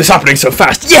 This is happening so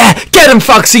fast. Yeah, get him,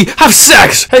 Foxy! Have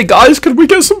sex! Hey, guys, can we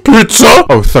get some pizza?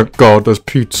 Oh, thank God, there's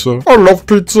pizza. I love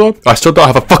pizza. I still don't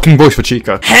have a fucking voice for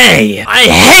Chica. Hey, I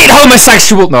hate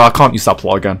homosexual... No, I can't use that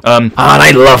plot again. And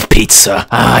I love pizza.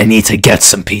 I need to get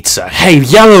some pizza. Hey,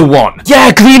 yellow one.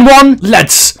 Yeah, green one.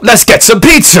 Let's get some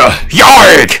pizza.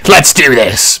 Yarg! Let's do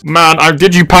this. Man,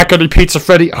 did you pack any pizza,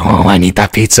 Freddy? Oh, I need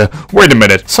that pizza. Wait a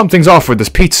minute. Something's off with this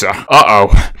pizza.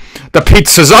 Uh-oh. The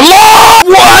pizza's alive!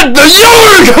 What the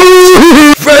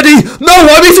yarg? Freddy! No,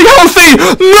 I'm eating healthy!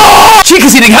 No!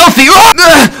 Chica's eating healthy!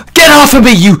 Get off of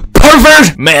me, you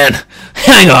pervert! Man,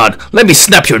 hang on. Let me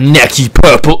snap your neck, you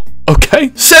purple...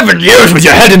 Okay. 7 years with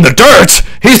your head in the dirt!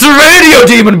 He's the radio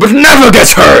demon, but never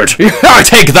gets hurt! I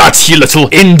take that, you little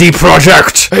indie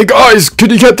project! Hey guys, can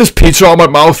you get this pizza out of my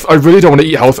mouth? I really don't want to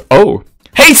eat health. Oh.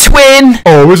 Hey, twin!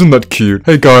 Oh, isn't that cute?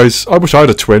 Hey guys, I wish I had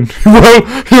a twin. Well,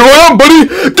 here I am, buddy!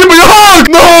 Give me a hug!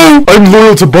 No! I'm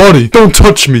loyal to Bonnie. Don't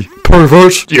touch me,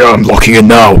 pervert. Yeah, I'm locking in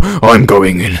now. I'm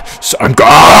going in. So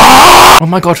Oh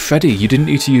my God, Freddy, you didn't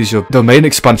need to use your domain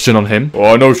expansion on him. Oh,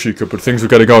 I know, Chica, but things are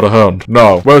getting out of hand.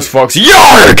 Now, where's Fox?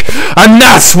 Yarg! And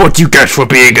that's what you get for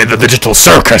being in the digital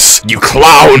circus, you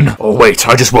clown! Oh wait,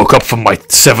 I just woke up from my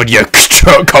 7-year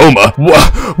coma.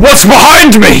 What's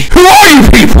behind me? Who are you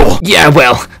people? Yeah,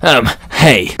 well,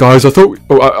 Hey, guys, I thought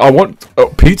I want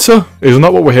pizza. Isn't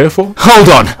that what we're here for? Hold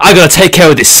on, I gotta take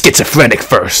care of this schizophrenic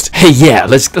first. Hey, yeah,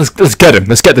 let's get him.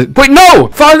 Let's get this. Wait,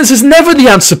 no, violence is never the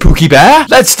answer, Pookie Bear.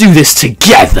 Let's do this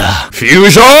together.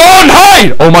 Fusion,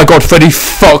 hey! Oh my God, Freddy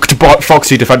fucked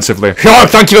Foxy defensively. Yarg,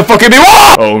 thank you for fucking me.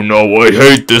 Oh no, I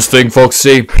hate this thing,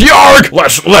 Foxy. Yarg,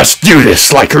 let's do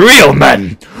this like real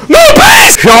men. No,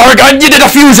 bitch! Yarg, and you did a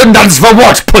fusion dance for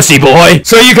what, pussy boy?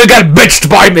 So you could get bitched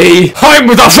by me. I'm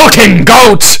the fucking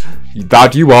goat.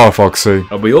 That you are, Foxy.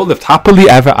 And we all lived happily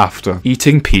ever after,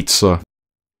 eating pizza.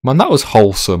 Man, that was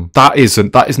wholesome. That is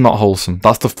not wholesome.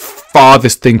 That's the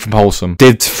farthest thing from wholesome.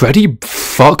 Did Freddy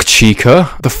fuck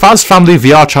Chica? The Faz Family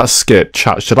VR chat skit.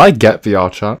 Chat, should I get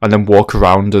VR chat and then walk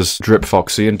around as Drip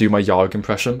Foxy and do my Yarg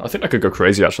impression? I think I could go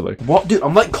crazy, actually. What, dude?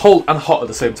 I'm like cold and hot at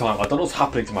the same time. I don't know what's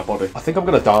happening to my body. I think I'm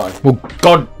gonna die. Well,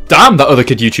 god damn, that other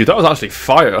kid YouTube. That was actually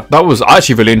fire. I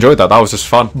actually really enjoyed that. That was just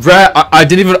fun. Rare,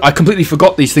 I completely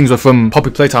forgot these things were from Poppy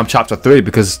Playtime Chapter 3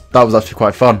 because that was actually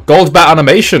quite fun. Gold Bet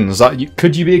Animations.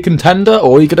 Could you be a contender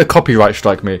or are you gonna copyright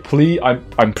strike me? Please,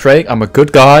 I'm praying. I'm a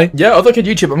good guy. Yeah, other kid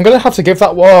YouTube. I'm gonna have to give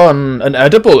that one an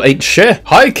edible. Ain't shit.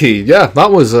 High key. Yeah,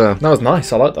 that was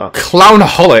nice. I like that.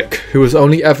 Clownaholic, who was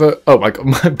only ever. Oh my god,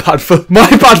 my bad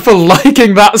for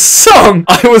liking that song.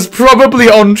 I was probably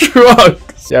on drugs.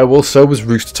 Yeah, well, so was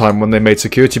Rooster Time when they made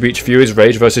Security Breach Fury's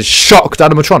Rage versus Shocked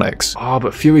Animatronics. Ah,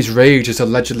 but Fury's Rage is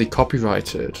allegedly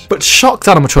copyrighted. But Shocked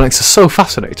Animatronics is so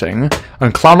fascinating.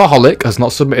 And Clownaholic has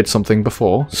not submitted something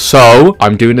before. So,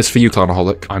 I'm doing this for you,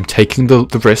 Clownaholic. I'm taking the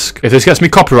risk. If this gets me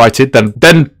copyrighted,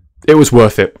 then it was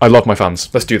worth it. I love my fans.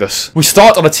 Let's do this. We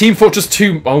start on a Team Fortress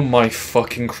 2. Oh my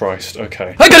fucking Christ.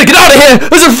 Okay. I gotta get out of here!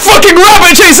 There's a fucking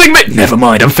rabbit chasing me! Never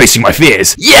mind, I'm facing my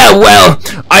fears. Yeah, well,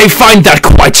 I find that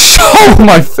quite so...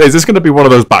 Is this gonna be one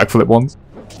of those backflip ones?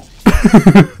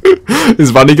 Is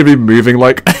Vanny gonna be moving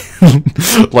like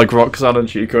like Roxanne and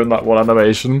Chica in that one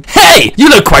animation? Hey! You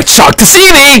look quite shocked to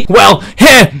see me! Well,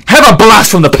 here, have a blast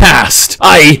from the past.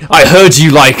 I heard you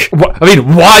like...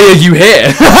 why are you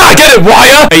here? Get it,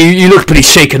 Wire? You look pretty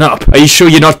shaken up. Are you sure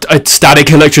you're not static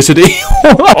electricity?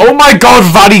 Oh my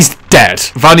god, Vanny's dead.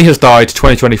 Vanny has died,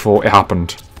 2024, it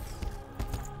happened.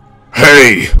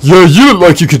 Hey! Yeah, you look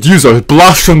like you could use a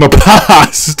blast from the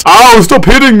past! Ow, stop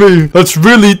hitting me! That's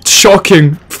really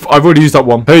shocking. I've already used that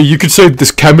one. Hey, you could say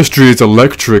this chemistry is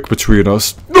electric between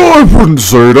us. No, I wouldn't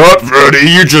say that, Freddy.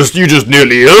 You just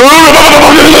nearly...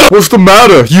 What's the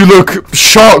matter? You look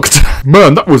shocked.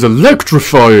 Man, that was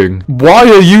electrifying. Why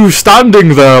are you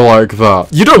standing there like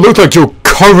that? You don't look like you're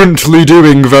currently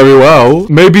doing very well.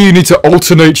 Maybe you need to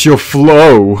alternate your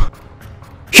flow.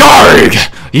 Yarg!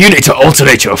 You need to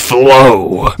alternate your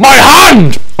flow. My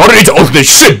hand! I don't need to alternate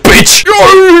shit, bitch!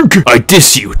 Yarg! I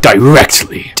diss you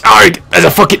directly. Yarg! As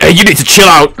a fucking... Hey, you need to chill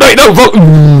out. Wait,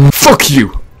 no, fuck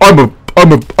you. I'm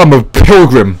a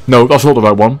pilgrim. No, that's not the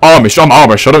right one. Amish. I'm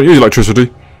Amish. I don't use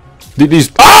electricity.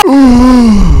 These...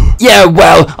 Ah! Yeah,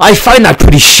 well, I find that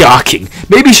pretty shocking.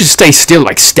 Maybe you should stay still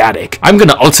like static. I'm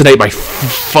gonna alternate my...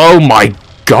 Oh my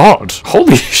god.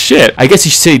 Holy shit. I guess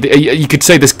you could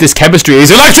say this chemistry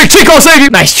is electric. Chico, save you!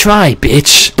 Nice try,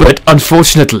 bitch. But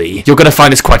unfortunately, you're gonna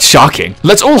find this quite shocking.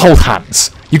 Let's all hold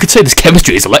hands. You could say this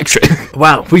chemistry is electric.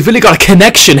 Wow, we've really got a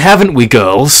connection, haven't we,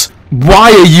 girls?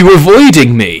 Why are you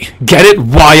avoiding me? Get it,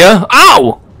 Wire?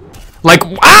 Ow! Like,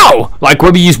 ow! Like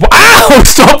when we use... Ow!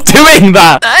 Stop doing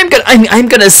that! I'm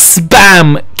gonna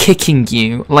spam kicking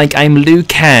you like I'm Liu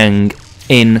Kang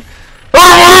in...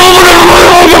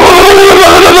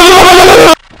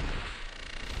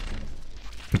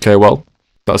 Okay, well,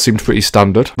 that seemed pretty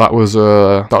standard. That was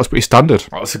pretty standard.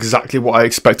 That's exactly what I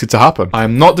expected to happen. I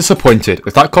am not disappointed.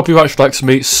 If that copyright strikes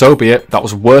me, so be it. That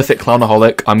was worth it,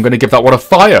 Clownaholic. I'm gonna give that one a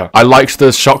fire. I liked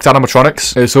the shocked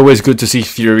animatronics. It's always good to see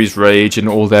Fury's Rage in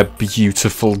all their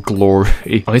beautiful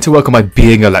glory. I need to work on my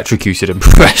being electrocuted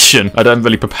impression. I didn't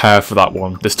really prepare for that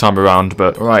one this time around,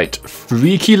 but right.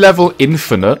 Freaky Level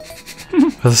Infinite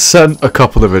has sent a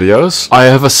couple of videos. I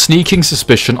have a sneaking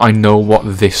suspicion I know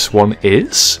what this one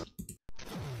is.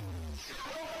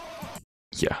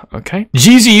 Yeah, okay.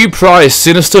 GZU Prize,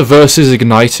 Sinister versus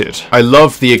Ignited. I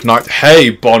love the Ignite. Hey,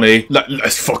 Bonnie,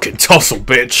 let's fucking tussle,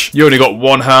 bitch. You only got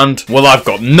one hand? Well, I've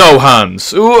got no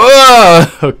hands. Ooh,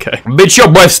 okay. Bitch, your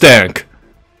breath stank.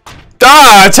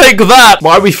 Ah, take that!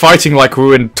 Why are we fighting like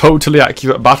we're in totally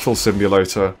accurate battle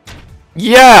simulator?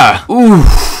 Yeah. Ooh.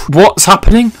 What's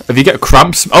happening? Have you get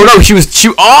cramps? Oh no, she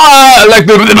like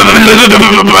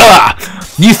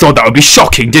You thought that would be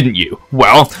shocking, didn't you?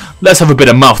 Well, let's have a bit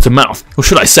of mouth to mouth. Or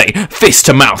should I say, fist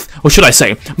to mouth? Or should I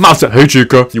say, mouth to... Hey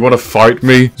Chica, you wanna fight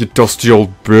me, you dusty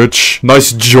old bitch?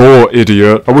 Nice jaw,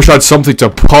 idiot. I wish I had something to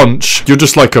punch. You're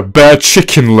just like a bare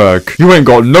chicken leg. You ain't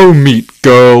got no meat,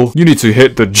 girl. You need to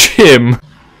hit the gym.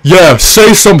 Yeah,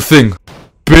 say something,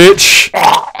 bitch.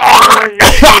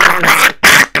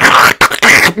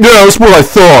 Yeah, that's what I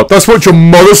thought. That's what your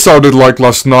mother sounded like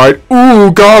last night.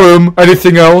 Ooh, got him.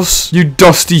 Anything else, you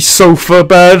dusty sofa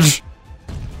bed?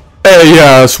 Hey,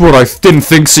 yeah, that's what I didn't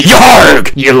think so.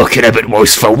 Yarg! You're looking a bit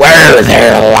worse for wear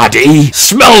there, laddie.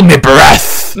 Smell me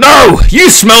breath. No,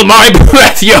 you smell my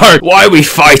breath, Yarg. Why are we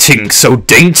fighting so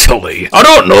daintily? I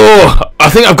don't know. I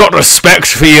think I've got respect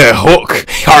for your hook.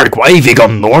 Yarg, why have you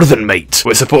gone northern, mate?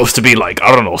 We're supposed to be like,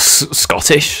 I don't know,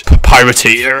 Scottish?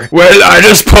 Pirateer? Well, I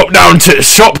just popped down to the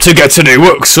shop to get a new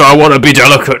hook, so I want to be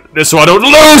delicate, so I don't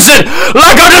lose it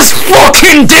like I just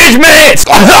fucking did, mate!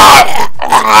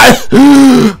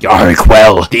 Yarg,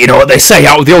 well, do you know what they say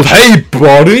out of the old... Hey,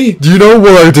 buddy! Do you know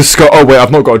what I discovered? Oh, wait,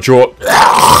 I've not got a jaw.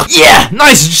 Yeah,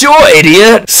 nice jaw,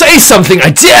 idiot! Say something, I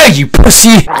dare you,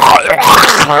 pussy!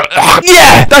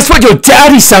 Yeah, that's what your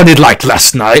daddy sounded like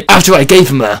last night, after I gave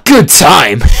him a good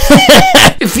time.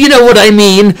 If you know what I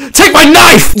mean. Take my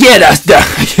knife! Yeah,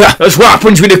 that's what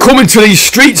happens when you come into these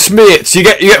streets, mates. You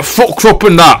get fucked up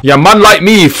and that. Yeah, man like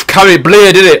me carry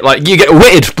blade, innit? Like, you get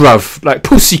witted, bruv. Like,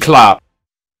 pussy clap.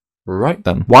 Right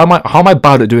then. How am I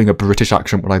bad at doing a British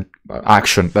accent when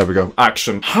there we go.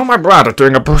 Action. How am I bad at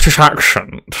doing a British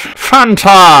accent?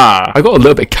 Fanta! I got a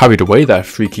little bit carried away there,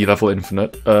 Freaky Level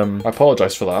Infinite. I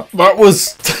apologise for that. That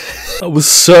was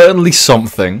certainly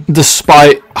something.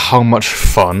 Despite how much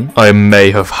fun I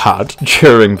may have had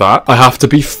during that, I have to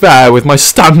be fair with my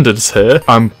standards here.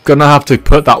 I'm gonna have to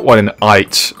put that one in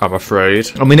 8, I'm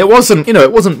afraid. I mean, it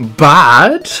wasn't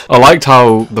bad. I liked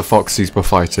how the Foxies were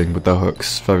fighting with their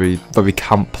hooks. Very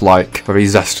camp-like, very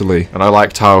zestily. And I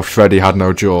liked how Freddy had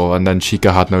no jaw, and then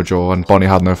Chica had no jaw, and Bonnie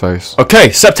had no face.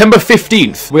 Okay, September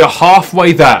 15th. We are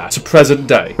halfway there to present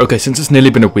day. Okay, since it's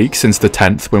nearly been a week since the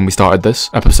 10th when we started this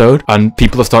episode, and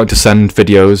people are starting to send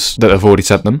videos that have already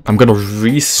sent them, I'm going to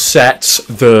reset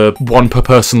the 1 per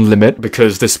person limit,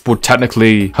 because this would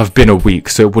technically have been a week,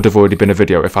 so it would have already been a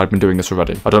video if I'd been doing this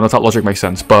already. I don't know if that logic makes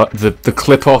sense, but the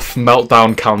clip-off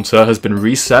meltdown counter has been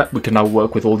reset. We can now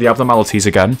work with all the abnormalities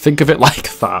again. Think of it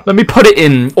like that. Let me put it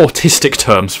in autistic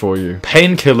terms for you.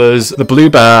 Painkillers, the blue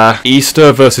bear,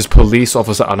 Easter versus police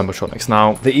officer animatronics.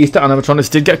 Now, the Easter animatronics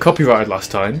did get copyrighted last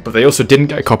time, but they also didn't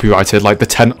get copyrighted like the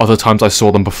 10 other times I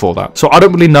saw them before that. So I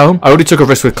don't really know. I already took a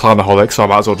risk with Clownaholic, so I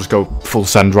might as well just go full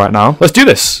send right now. Let's do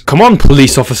this. Come on,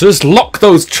 police officers. Lock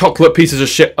those chocolate pieces of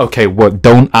shit. Okay, what?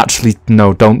 Don't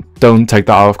take that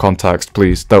out of context,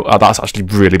 please. That's actually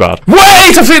really bad. Wait,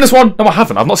 I've seen this one! No, I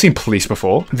haven't. I've not seen police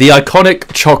before. The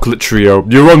iconic chocolate trio.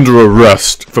 You're under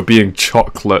arrest for being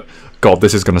chocolate. God,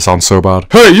 this is gonna sound so bad.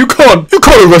 Hey, you can't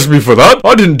arrest me for that.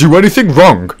 I didn't do anything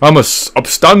wrong. I'm a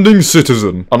upstanding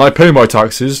citizen, and I pay my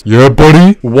taxes. Yeah,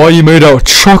 buddy? Why are you made out of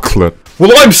chocolate?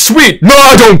 Well, I'm sweet. No,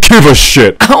 I don't give a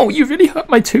shit. Ow, you really hurt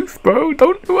my tooth, bro.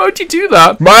 Why'd you do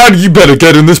that? Man, you better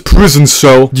get in this prison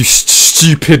cell, you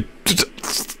stupid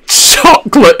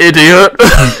chocolate idiot.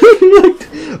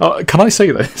 Can I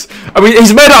say this? I mean,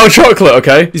 he's made out of chocolate,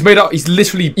 okay? He's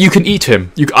literally, you can eat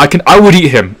him. I would eat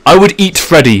him. I would eat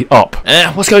Freddy up.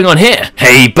 What's going on here?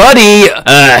 Hey, buddy,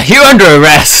 you're under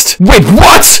arrest. Wait,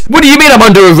 what? What do you mean I'm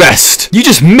under arrest? You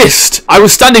just missed. I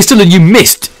was standing still and you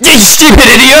missed. You stupid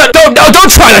idiot. Don't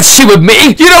try that shit with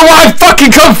me. You know where I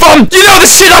fucking come from. You know the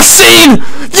shit I've seen.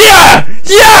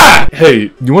 Yeah.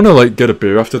 Hey, you wanna, like, get a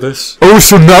beer after this? Oh,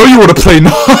 so now you wanna play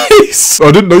nice?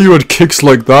 I didn't know you had kicks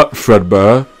like that,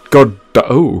 Fredbear. God,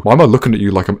 oh, why am I looking at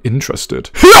you like I'm interested?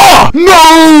 Yeah!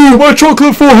 No! My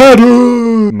chocolate forehead!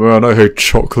 Man, I hate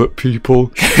chocolate people.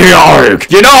 Yarg!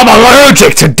 You know I'm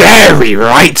allergic to dairy,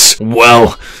 right?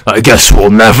 Well, I guess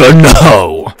we'll never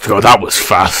know. God, that was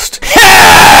fast.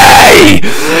 Hey!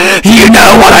 You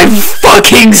know what I've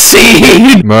fucking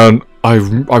seen? Man, I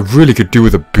really could do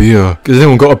with a beer. Has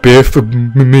anyone got a beer for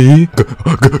me?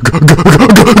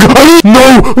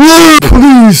 No!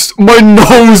 Please! My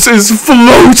nose is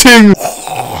floating!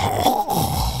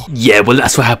 Yeah, well,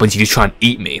 that's what happens if you try and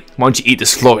eat me. Why don't you eat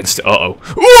this floor instead?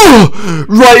 Ooh,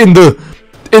 right in the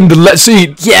let's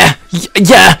eat. Yeah,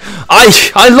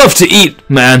 I love to eat,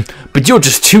 man. But you're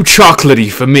just too chocolatey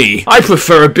for me. I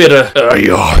prefer a bit of...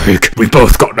 Yarg, we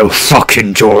both got no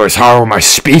fucking jaws. How am I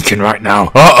speaking right now?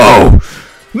 Uh-oh.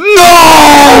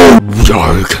 No!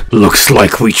 Yarg, looks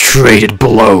like we traded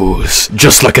blows.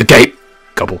 Just like a gay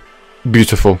couple.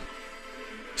 Beautiful.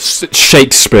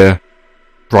 Shakespeare.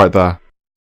 Right there.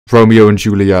 Romeo and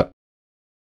Juliet.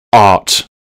 Art.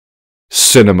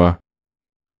 Cinema.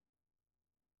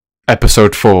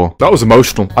 Episode 4. That was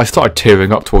emotional. I started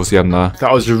tearing up towards the end there.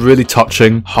 That was a really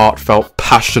touching, heartfelt,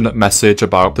 passionate message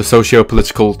about the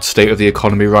socio-political state of the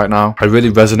economy right now. I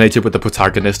really resonated with the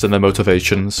protagonist and their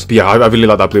motivations. But yeah, I really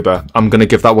like that Blue Bear. I'm gonna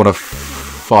give that one a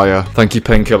fire. Thank you,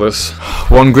 painkillers.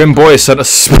 OneGrimBoi sent a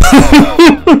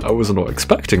I was not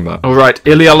expecting that. Alright,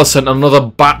 Iliala sent another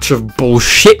batch of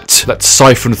bullshit. Let's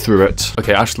siphon through it.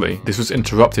 Okay, actually, this was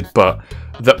interrupted, but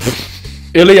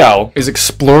Ilial is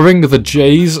exploring the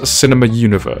J's cinema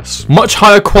universe. Much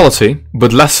higher quality,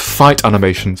 but less fight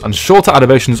animations and shorter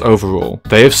animations overall.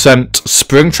 They have sent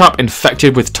Springtrap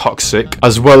infected with toxic,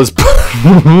 as well as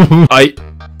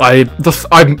I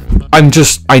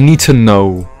need to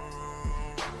know.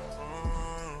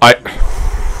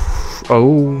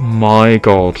 Oh my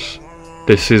god.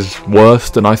 This is worse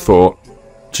than I thought.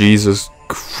 Jesus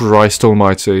Christ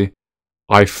almighty.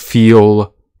 I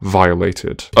feel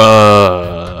violated.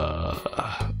 I'm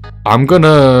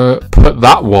gonna put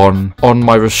that one on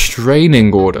my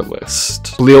restraining order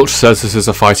list. Leelch says this is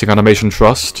a fighting animation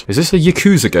trust. Is this a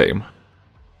Yakuza game?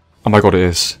 Oh my god, it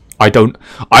is.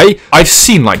 I've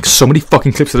seen like so many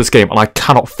fucking clips of this game and I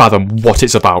cannot fathom what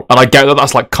it's about. And I get that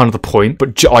that's like kind of the point,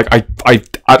 but like I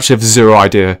actually have zero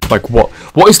idea. Like what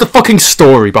is the fucking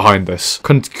story behind this?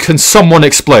 Can someone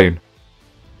explain?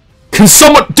 Can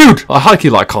someone, dude? I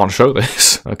highly like can't show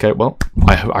this. Okay, well,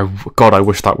 God, I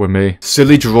wish that were me.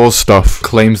 Silly Draws Stuff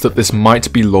claims that this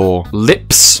might be lore.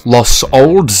 Lips Los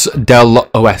Olds del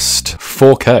Oeste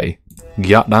 4K.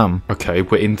 Goddamn. Okay,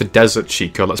 we're in the desert,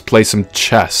 Chico. Let's play some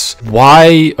chess.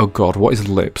 Why? Oh god, what is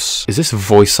lips? Is this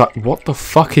voice act? What the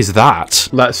fuck is that?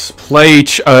 Let's play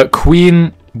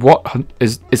Queen. What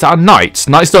is that? A knight?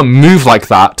 Knights don't move like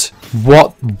that.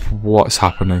 What's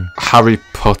happening? Harry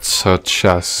Potter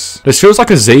chess. This feels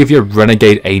like a Xavier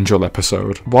Renegade Angel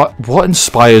episode. What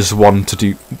inspires one to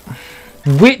do?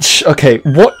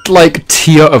 What like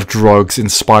tier of drugs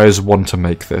inspires one to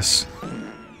make this?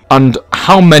 And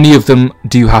how many of them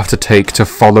do you have to take to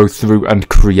follow through and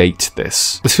create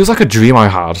this? This feels like a dream I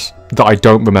had that I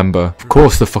don't remember. Of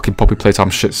course the fucking Poppy Playtime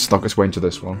shit snuck its way into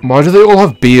this one. Why do they all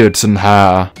have beards and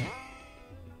hair?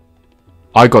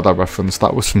 I got that reference.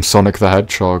 That was from Sonic the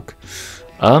Hedgehog.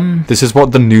 This is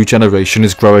what the new generation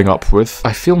is growing up with.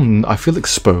 I feel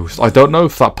exposed. I don't know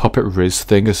if that Puppet Riz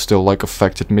thing has still like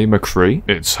affected me. McCree.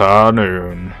 It's her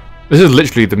noon. This is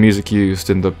literally the music used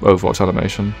in the Overwatch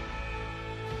animation.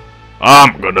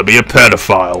 I'm gonna be a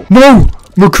pedophile. No!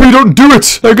 McCree, don't do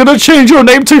it! They're gonna change your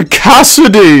name to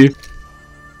Cassidy!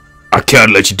 I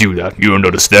can't let you do that. You don't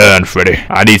understand, Freddy.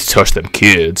 I need to touch them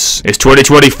kids. It's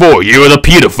 2024. You're the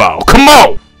pedophile. Come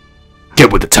on!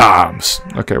 Get with the times.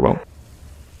 Okay, well.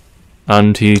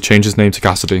 And he changed his name to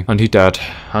Cassidy. And he dead.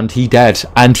 And he dead.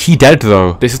 And he dead,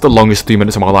 though. This is the longest 3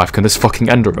 minutes of my life. Can this fucking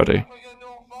end already?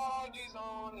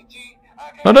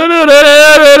 I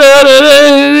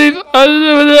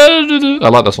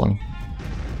like that song.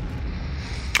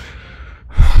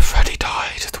 Freddy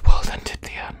died, the world ended,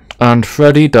 the end. And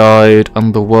Freddy died,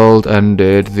 and the world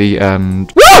ended, the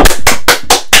end. Woo!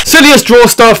 Silliest draw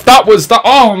stuff,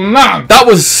 oh man! That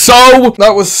was so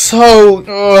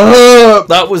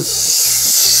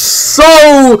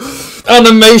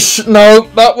animation, no,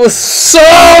 that was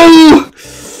so...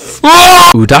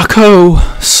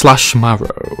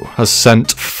 Udako/Marrow has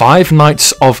sent 5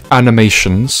 nights of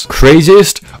animations.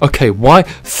 Craziest? Okay, why?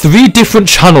 3 different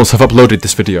channels have uploaded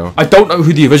this video. I don't know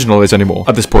who the original is anymore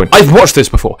at this point. I've watched this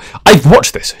before. I've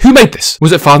watched this. Who made this?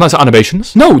 Was it 5 nights of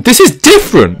animations? No, this is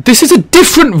different. This is a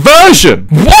different version.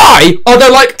 Why are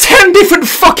there like 10 different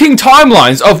fucking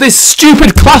timelines of this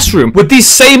stupid classroom with these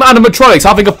same animatronics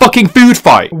having a fucking food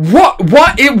fight?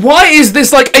 Why is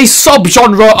this like a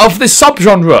subgenre of this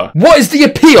subgenre? What is the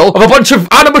appeal of a bunch of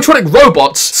animatronic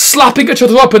robots slapping each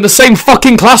other up in the same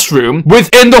fucking classroom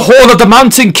within the Hall of the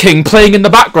Mountain King playing in the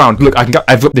background? Look,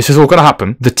 this is all gonna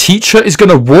happen. The teacher is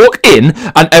gonna walk in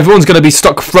and everyone's gonna be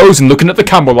stuck frozen looking at the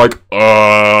camera like,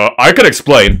 I can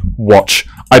explain. Watch.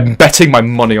 I'm betting my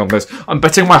money on this. I'm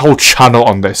betting my whole channel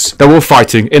on this. They're all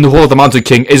fighting. In the Hall of the Mountain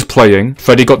King is playing.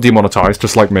 Freddy got demonetized,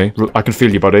 just like me. I can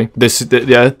feel you, buddy.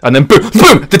 Yeah. And then boom,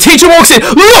 boom! The teacher walks in.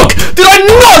 Look! Did I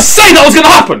not say that was gonna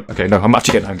happen? Okay, no, I'm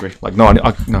actually getting angry. Like, no.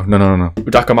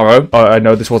 Udako Marrow. I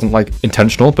know this wasn't, like,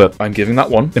 intentional, but I'm giving that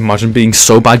one. Imagine being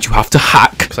so bad you have to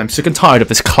hack. Because I'm sick and tired of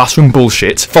this classroom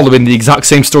bullshit, following the exact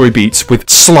same story beats with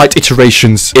slight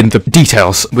iterations in the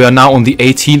details. We are now on the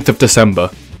 18th of December.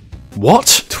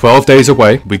 What? 12 days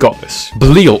away. We got this.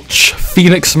 Bleelch.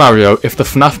 Phoenix Mario if the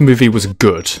FNAF movie was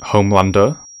good.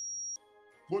 Homelander.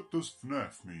 What does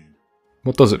FNAF mean?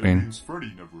 What does it mean?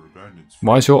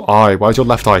 Why is your eye? Why is your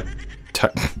left eye?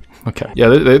 Okay. Yeah,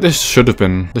 this should have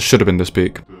been this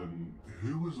peak. Then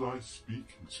who was I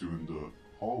speaking to in the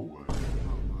hallway?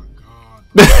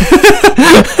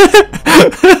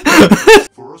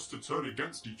 For us to turn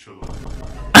against each other.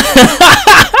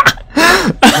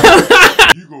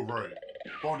 You go right.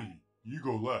 Bonnie, you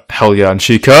go left. Hell yeah, and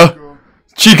Chica?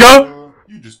 Chica?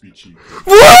 You just be Chica.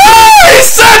 Whoa! He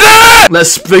said it!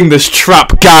 Let's spring this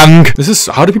trap, gang. This is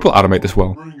how do people animate this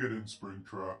well? Bring it in,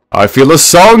 Springtrap. I feel a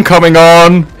song coming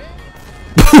on.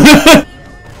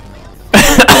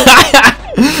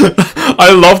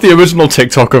 I love the original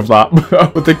TikTok of that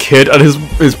with the kid and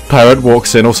his parent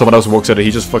walks in or someone else walks in and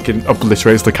he just fucking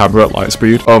obliterates the camera at light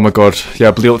speed. Oh my god. Yeah,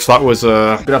 Bleach, that was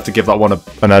I'm gonna have to give that one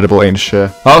an edible ain't share.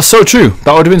 That was so true.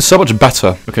 That would have been so much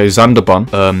better. Okay,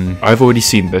 Xanderbun. I've already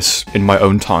seen this in my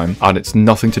own time and it's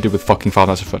nothing to do with fucking Five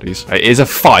Nights at Freddy's. It is a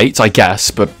fight, I guess,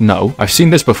 but no. I've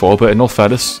seen this before, but in all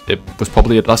fairness, it was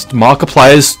probably that's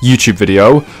Markiplier's YouTube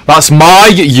video. That's my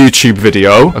YouTube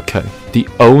video. Okay. The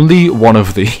only one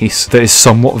of these that is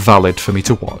somewhat valid for me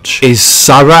to watch is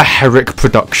Sarah Herrick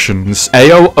Productions'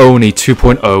 Ao Oni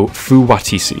 2.0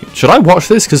 Fuwati scene. Should I watch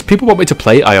this? Because people want me to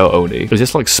play Ao Oni. Is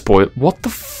this like spoiled? What the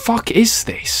fuck is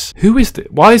this? Who is this?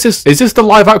 Why is this? Is this the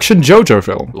live action Jojo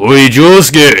film? Oi,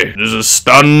 Josuke, there's a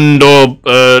stand-up,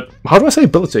 How do I say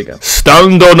ability again?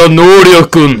 stand on a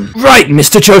Noria-kun. Right,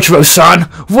 Mr. Jotaro-san,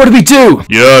 what do we do?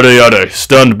 Yada yada,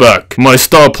 stand back. My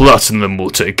Star Platinum will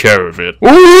take care of it.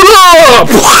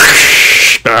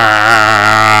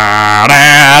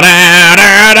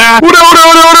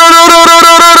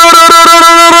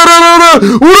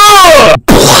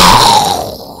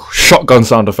 Shotgun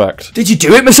sound effect. Did you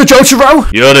do it, Mr.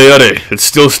 Jotaro? Yada yada, it's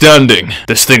still standing.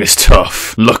 This thing is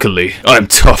tough. Luckily, I'm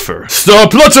tougher. Star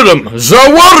Platinum,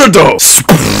 Zawardo!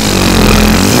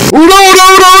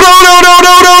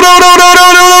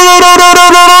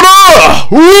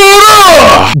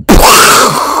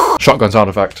 Shotgun sound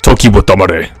effect. Toki wa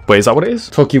tamare. Wait, is that what it is?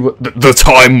 The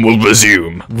time will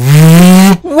resume.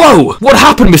 Whoa! What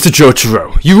happened, Mr.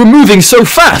 Jotaro? You were moving so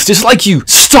fast, it's like you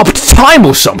stopped time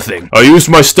or something. I used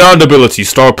my stand ability,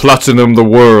 Star Platinum the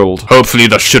world. Hopefully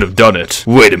that should have done it.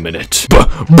 Wait a minute.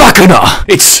 Bakana!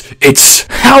 It's...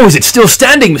 How is it still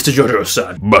standing, Mr.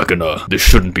 Jotaro-san? Bakana, this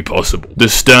shouldn't be possible.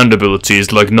 This stand ability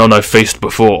is like none I've faced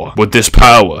before. With this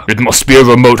power, it must be a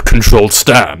remote-controlled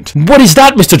stand. What is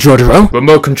that, Mr. Jotaro?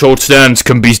 Remote-controlled stands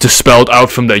can be dispelled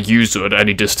out from their user at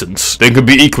any distance. They can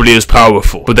be equally as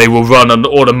powerful, but they will run an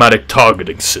automatic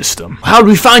targeting system. How do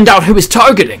we find out who is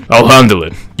targeting? I'll handle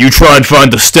it. You try and find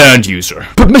the stand user.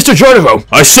 But Mr. Jotaro!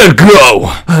 I said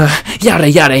go! Yada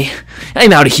yada.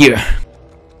 I'm out of here.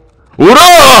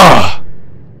 Ura!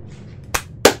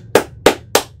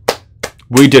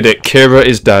 We did it. Kira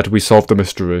is dead. We solved the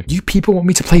mystery. You people want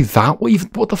me to play that?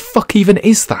 What the fuck even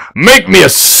is that? Make me a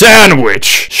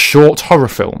sandwich! Short horror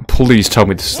film. Please tell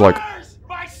me this is like...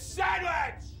 My sandwich!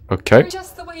 Okay.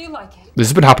 Just the way you like it. This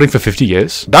has been happening for 50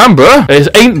 years. Damn, bruh.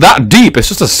 It ain't that deep. It's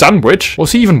just a sandwich.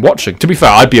 What's he even watching? To be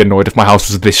fair, I'd be annoyed if my house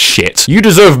was this shit. You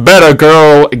deserve better,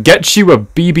 girl. Get you a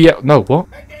BBL... No, what?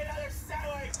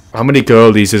 How many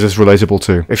girlies is this relatable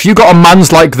to? If you got a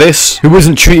man's like this, who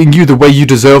isn't treating you the way you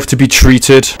deserve to be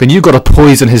treated, then you gotta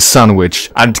poison his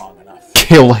sandwich and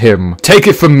kill him. Take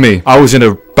it from me. I was in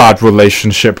a bad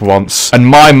relationship once, and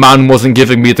my man wasn't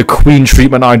giving me the queen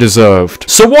treatment I deserved.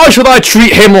 So why should I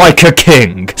treat him like a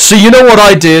king? So you know what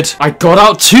I did? I got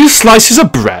out 2 slices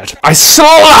of bread, I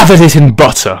slathered it in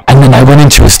butter, and then I went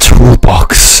into his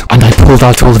toolbox, and I pulled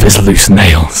out all of his loose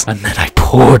nails, and then I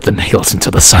poured the nails into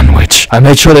the sandwich. I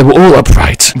made sure they were all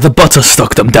upright. The butter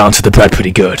stuck them down to the bread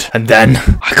pretty good, and then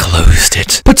I closed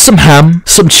it. Put some ham,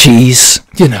 some cheese,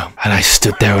 you know, and I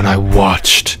stood there and I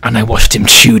watched him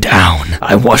chew down.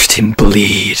 I watched him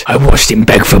bleed. I watched him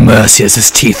beg for mercy as his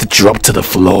teeth dropped to the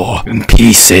floor in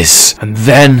pieces. And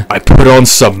then I put on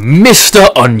some Mr.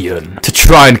 Onion to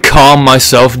try and calm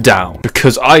myself down,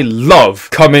 because I love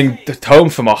coming home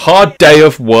from a hard day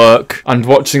of work and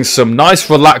watching some nice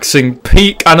relaxing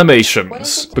peak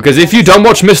animations. Because if you don't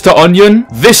watch Mr. Onion,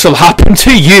 this'll happen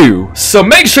to you. So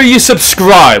make sure you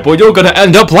subscribe or you're gonna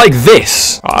end up like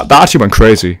this. That actually went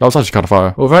crazy. That was actually kind of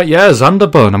fire. Alright, yeah,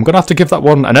 Xanderbun. I'm gonna have to give that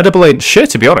one an edible ain't shit,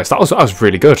 to be honest. That was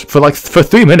really good. For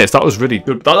 3 minutes, that was really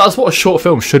good. That's what a short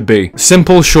film should be.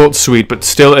 Simple, short, sweet, but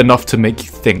still enough to make you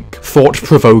think.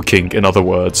 Thought-provoking, in other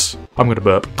words. I'm gonna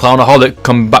burp. Clownaholic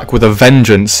come back with a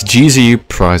vengeance. GZU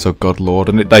prize, oh god lord,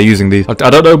 and they're using these. I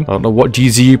don't know what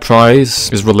GZU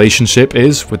prize's relationship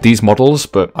is with these models,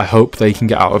 but I hope they can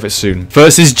get out of it soon.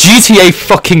 Versus GTA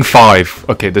fucking 5.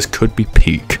 Okay, this could be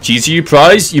peak. GZU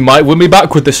prize, you might win me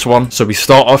back with this one. So we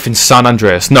start off in San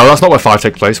Andreas. No, that's not where 5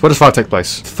 takes place. Where does 5 take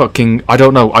place? Fucking, I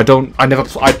don't know.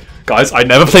 Guys, I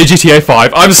never played GTA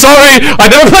 5. I'm sorry! I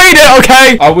never played it,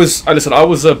 okay?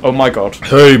 Oh my god.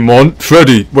 Hey,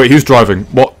 Freddy. Wait, who's driving?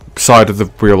 What side of the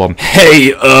wheel on?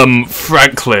 Hey,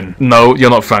 Franklin. No,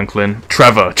 you're not Franklin.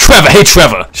 Trevor. Hey,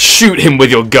 Trevor. Shoot him with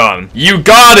your gun. You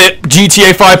got it,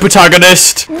 GTA 5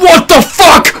 protagonist. What the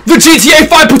fuck? The GTA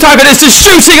 5 protagonist is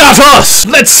shooting at us!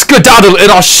 Let's skedaddle in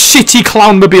our shitty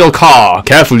clownmobile car.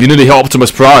 Careful, you nearly hit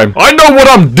Optimus Prime. I know what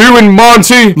I'm doing,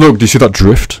 Monty! Look, do you see that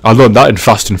drift? I learned that in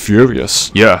Fast and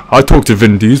Furious. Yeah, I talked to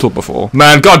Vin Diesel before.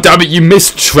 Man, goddammit, you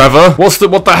missed Trevor.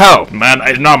 What the hell? Man,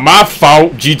 it's not my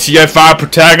fault, GTA 5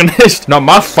 protagonist. Not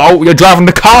my fault, you're driving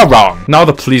the car wrong. Now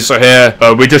the police are here.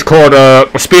 We just caught a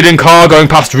speeding car going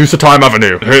past Rooster Time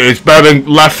Avenue. It's bearing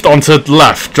left onto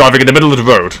left, driving in the middle of the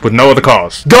road with no other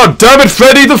cars. God damn it,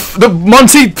 Freddy, the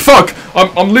Monty, fuck,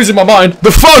 I'm losing my mind.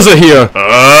 The fuzz are here.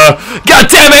 God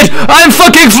damn it, I'm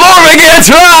fucking flooring it!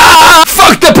 Ah!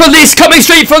 Fuck the police coming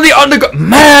straight from the underground.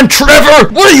 Man, Trevor,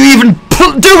 what are you even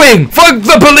doing? Fuck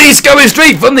the police going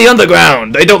straight from the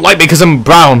underground. They don't like me because I'm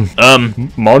brown.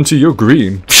 Monty, you're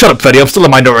green. Shut up, Freddy, I'm still a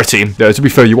minority. Yeah, to be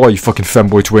fair, you are, you fucking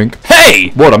femboy twink. Hey!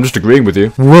 What, I'm just agreeing with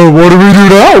you. Well, what do we do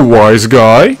now, wise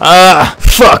guy?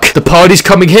 Fuck, the party's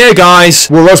coming here, guys.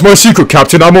 Well, that's my secret,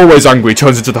 Captain. I'm always angry.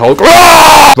 Turns into the Hulk.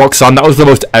 Ah! Roxanne, that was the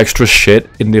most extra shit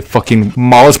in the fucking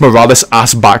Miles Morales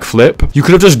ass backflip. You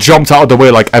could have just jumped out of the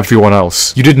way like everyone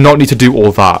else. You did not need to do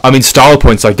all that. I mean, style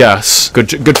points, I guess.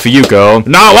 Good for you, girl.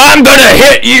 Now I'm gonna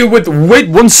hit you with... Wait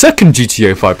 1 second,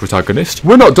 GTA 5 protagonist.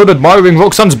 We're not done admiring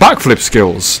Roxanne's backflip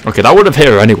skills. Okay, that would have hit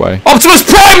her anyway. Optimus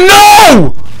Prime,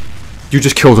 no! You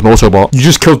just killed an Autobot. You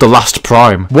just killed the last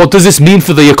Prime. What does this mean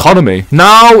for the economy?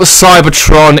 Now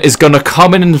Cybertron is gonna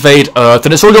come and invade Earth,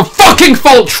 and it's all your fucking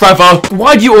fault, Trevor!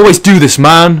 Why do you always do this,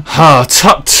 man?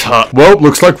 Tut. Well,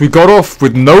 looks like we got off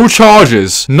with no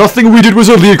charges. Nothing we did was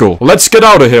illegal. Let's get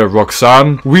out of here,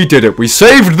 Roxanne. We did it. We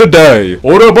saved the day.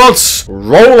 Autobots,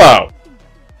 roll out.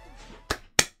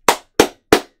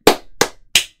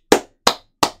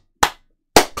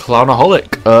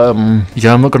 Clownaholic.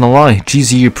 Yeah, I'm not gonna lie.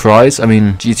 GZU prize. I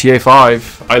mean, GTA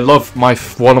 5. I love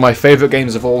one of my favorite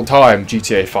games of all time,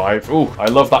 GTA 5. Ooh, I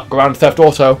love that Grand Theft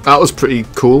Auto. That was pretty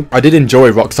cool. I did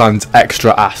enjoy Roxanne's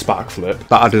extra ass backflip.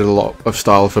 That added a lot of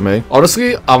style for me.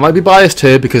 Honestly, I might be biased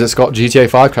here because it's got GTA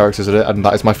 5 characters in it, and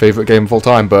that is my favorite game of all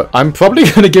time, but I'm probably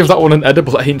gonna give that one an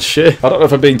edible ain't shit. I don't know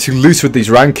if I'm being too loose with these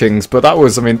rankings, but that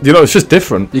was, I mean, you know, it's just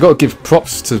different. You gotta give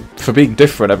props for being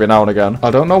different every now and again.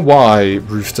 I don't know why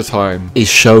Rooster Time is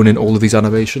shown in all of these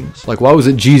animations. Like, why was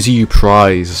it GZU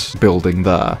prize building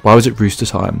there? Why was it Rooster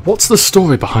Time? What's the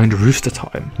story behind Rooster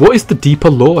Time? What is the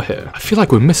deeper lore here? I feel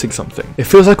like we're missing something. It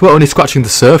feels like we're only scratching the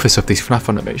surface of these FNAF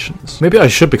animations. Maybe I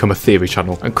should become a theory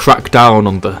channel and crack down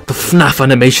on the FNAF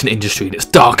animation industry and its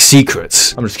dark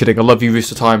secrets. I'm just kidding. I love you,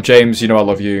 Rooster Time. James, you know I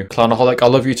love you. Clownaholic, I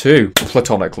love you too.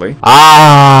 Platonically.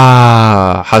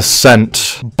 Has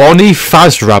sent Bonnie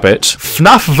Fazrabbit,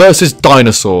 FNAF vs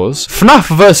Dinosaurs,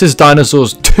 FNAF vs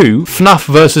Dinosaurs 2, FNAF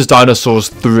vs Dinosaurs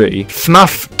 3,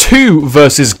 FNAF 2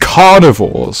 versus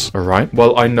Carnivores. Alright,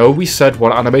 well, I know we said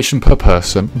one animation per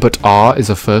person, but R is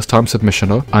a first-time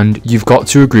submissioner, and you've got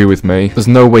to agree with me. There's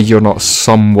no way you're not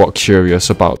somewhat curious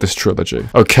about this trilogy.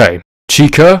 Okay,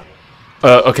 Chica.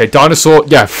 Okay, Dinosaur.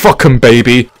 Yeah, fuck 'em,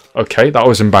 baby. Okay, that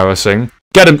was embarrassing.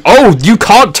 Get him. Oh, you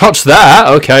can't touch that.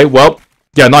 Okay, well,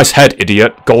 yeah, nice head,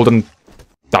 idiot. Golden.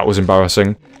 That was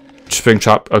embarrassing.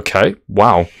 Springtrap. Okay,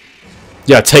 wow.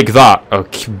 Yeah, take that.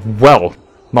 Okay, well,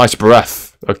 nice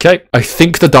breath. Okay, I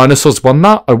think the dinosaurs won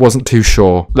that. I wasn't too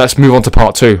sure. Let's move on to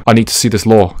part 2. I need to see this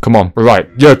lore. Come on. Right.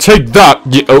 Yeah, take that.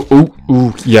 Yeah,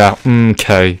 ooh, yeah.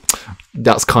 Okay.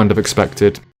 That's kind of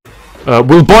expected.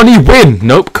 Will Bonnie win?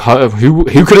 Nope. Who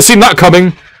could have seen that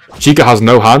coming? Chica has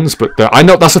no hands, but I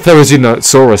know that's a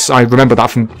Therizzmeister. I remember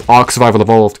that from Ark Survival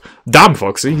Evolved. Damn,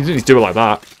 Foxy. You didn't need to do it like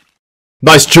that.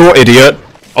 Nice jaw, idiot.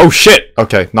 Oh, shit.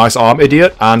 Okay, nice arm,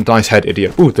 idiot. And nice head,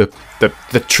 idiot. Ooh, the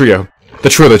trio. The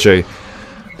trilogy.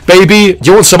 Baby, do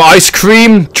you want some ice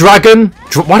cream? Dragon?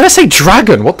 Why did I say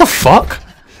dragon? What the fuck?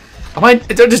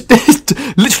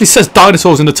 It literally says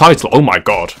dinosaurs in the title. Oh my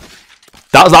god.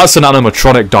 That's an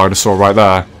animatronic dinosaur right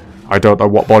there. I don't know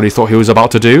what Bonnie thought he was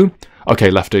about to do.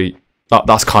 Okay, Lefty.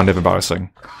 That's kind of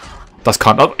embarrassing.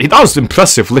 That was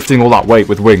impressive, lifting all that weight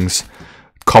with wings.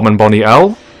 Common Bonnie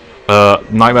L.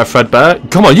 Nightmare Fredbear.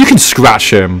 Come on, you can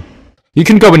scratch him. You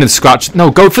can go in and scratch.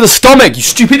 No, go for the stomach, you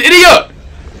stupid idiot!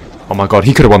 Oh my god,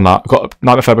 he could have won that.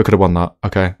 Nightmare Feather could have won that.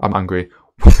 Okay, I'm angry.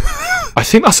 I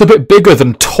think that's a bit bigger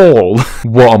than tall.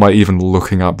 What am I even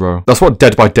looking at, bro? That's what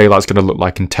Dead by Daylight's gonna look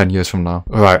like in 10 years from now.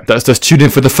 Alright, let's just tune in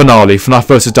for the finale. FNAF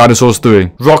vs Dinosaurs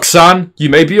 3. Roxanne, you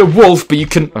may be a wolf, but you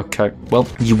can... Okay, well,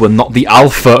 you were not the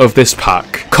alpha of this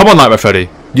pack. Come on, Nightmare Freddy.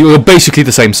 You're basically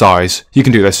the same size. You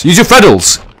can do this. Use your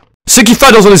Freddles. Stick your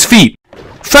Freddles on his feet.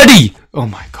 Freddy! Oh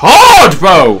my god,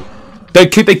 bro! They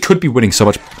could be winning so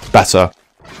much better.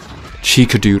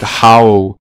 Chica, dude,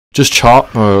 how? Just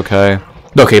chop? Oh, okay.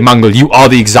 Okay, Mangle, you are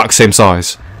the exact same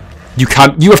size. You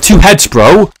have 2 heads,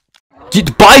 bro. You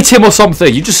bite him or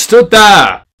something. You just stood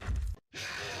there.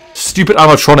 Stupid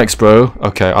animatronics, bro.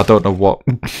 Okay, I don't know what.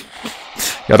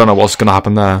 Yeah, I don't know what's gonna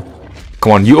happen there.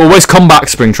 Come on, you always come back,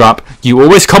 Springtrap. You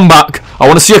always come back. I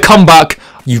want to see a comeback.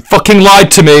 You fucking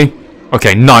lied to me.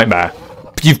 Okay, Nightmare.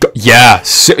 You've got... Yeah,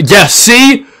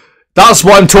 see? That's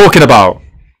what I'm talking about.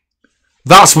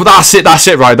 That's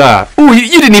it right there. Oh,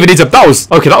 you didn't even need to... That was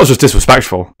just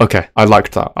disrespectful. Okay, I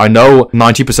liked that. I know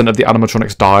 90% of the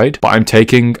animatronics died, but I'm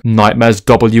taking Nightmare's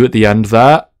W at the end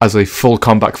there as a full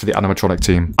comeback for the animatronic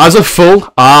team. As a full,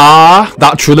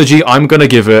 that trilogy, I'm gonna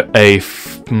give it a...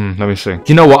 let me see.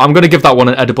 You know what? I'm gonna give that one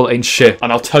an edible ain't shit,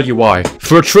 and I'll tell you why.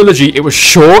 For a trilogy, it was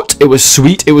short, it was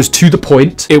sweet, it was to the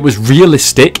point, it was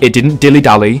realistic, it didn't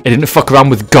dilly-dally, it didn't fuck around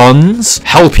with guns,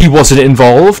 Helpy wasn't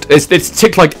involved. It's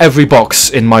ticked like every box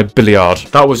in my billiard.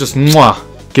 That was just mwah.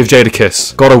 Give Jade a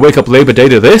kiss. Gotta wake up Labor Day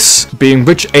to this. Being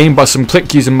rich aimed by some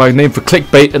click using my name for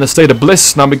clickbait in a state of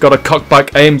bliss. Now we got a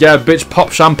cockback aim. Yeah, bitch,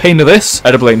 pop champagne to this.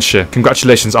 Edible ain't shit.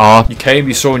 Congratulations, R. You came,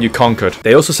 you saw, and you conquered.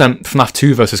 They also sent FNAF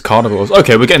 2 versus Carnivores.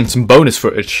 Okay, we're getting some bonus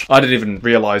footage. I didn't even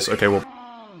realise. Okay, well...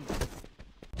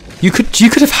 You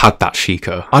could have had that,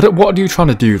 Chica. What are you trying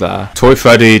to do there? Toy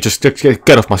Freddy, just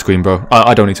get off my screen, bro.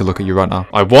 I don't need to look at you right now.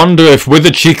 I wonder if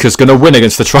Withered Chica's gonna win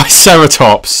against the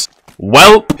Triceratops.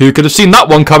 Well, who could have seen that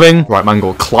one coming? Right,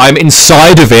 Mangle, climb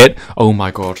inside of it. Oh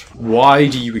my god. Why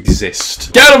do you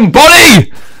exist? Get him,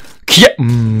 buddy!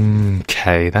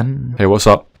 Okay, then. Hey, what's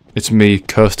up? It's me,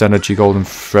 Cursed Energy Golden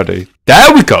Freddy.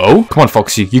 There we go! Come on,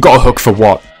 Foxy. You got a hook for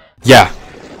what? Yeah.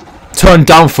 Turn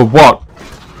down for what?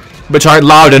 Which ain't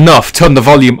loud enough. Turn the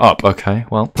volume up. Okay,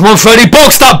 well. Come on, Freddy,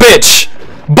 box that bitch!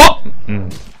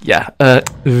 Yeah,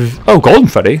 oh, Golden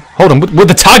Freddy. Hold on, with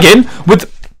the tag in?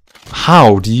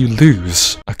 How do you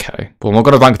lose? Okay. Well, I'm not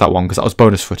going to rank that one because that was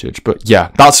bonus footage. But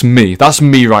yeah, that's me. That's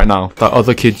me right now. That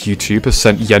other kid YouTuber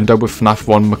sent Yendo with FNAF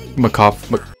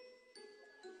 1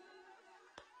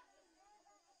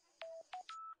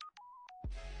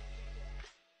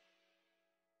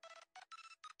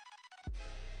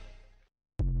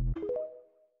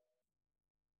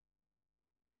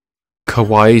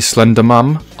 Kawaii Slender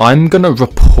Mam. I'm gonna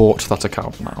report that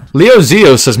account now. Leo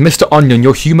Zio says, Mr. Onion,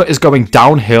 your humor is going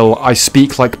downhill. I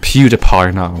speak like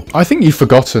PewDiePie now. I think you've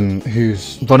forgotten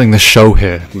who's running the show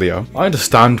here, Leo. I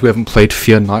understand we haven't played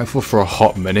Fear Nightfall for a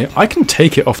hot minute. I can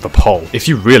take it off the poll if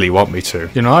you really want me to.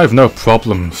 You know, I have no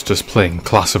problems just playing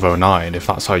Class of 09 if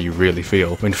that's how you really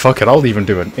feel. I mean, fuck it, I'll even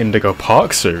do an Indigo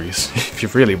Park series if you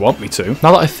really want me to.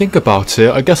 Now that I think about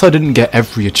it, I guess I didn't get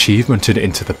every achievement in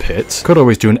Into the Pit. Could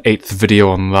always do an 8th video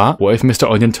on that. What if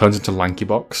Mr. Onion turns into Lanky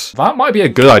Box? That might be a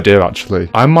good idea,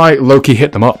 actually. I might low-key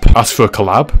hit them up. Ask for a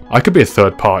collab. I could be a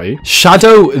third party.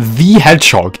 Shadow the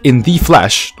Hedgehog in the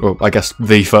flesh, or I guess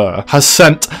the fur, has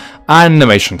sent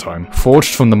animation time.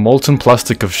 Forged from the molten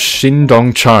plastic of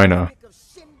Shindong, China.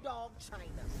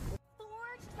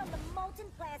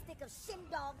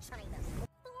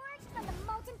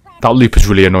 That loop is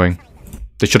really annoying.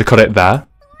 They should have cut it there.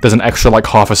 There's an extra like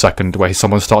half a second where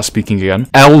someone starts speaking again.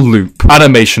 L loop.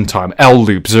 Animation time. L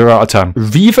loop. 0 out of 10.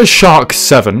 Viva Shark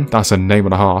 7. That's a name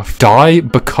and a half. Die,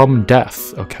 become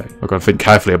death. Okay. I've got to think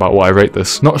carefully about what I rate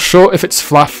this. Not sure if it's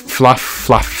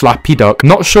Flappy Duck.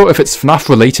 Not sure if it's FNAF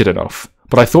related enough.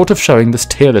 But I thought of sharing this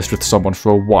tier list with someone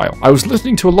for a while. I was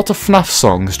listening to a lot of FNAF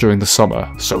songs during the summer,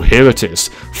 so here it is.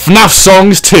 FNAF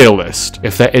songs tier list.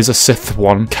 If there is a sixth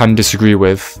one, can disagree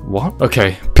with... What?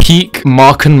 Okay. Peak,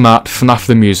 Mark and Matt, FNAF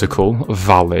the Musical,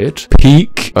 valid.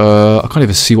 Peak, I can't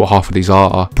even see what half of these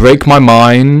are. Break My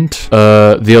Mind,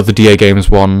 the other DA Games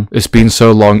one. It's been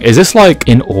so long. Is this like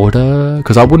in order?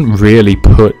 Because I wouldn't really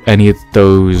put any of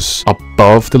those above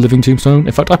above the Living Tombstone.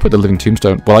 In fact, I put the Living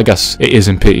Tombstone. Well, I guess it is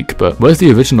in peak, but where's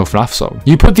the original FNAF song?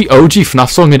 You put the OG FNAF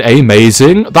song in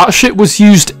Amazing? That shit was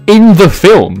used in the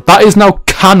film. That is now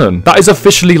canon. That is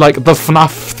officially like the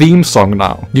FNAF theme song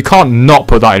now. You can't not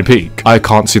put that in peak. I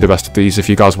can't see the rest of these. If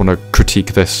you guys want to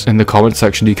critique this in the comment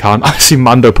section, you can. I see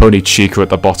Mando Pony Chica at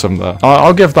the bottom there.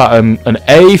 I'll give that an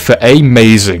A for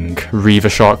Amazing. Reaver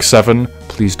Shark 7.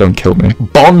 Please don't kill me.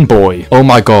 BonBoi. Oh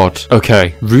my god.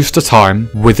 Okay. Rooster Time,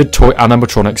 Withered Toy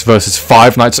Animatronics versus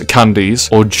Five Nights at Candy's,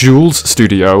 or Jules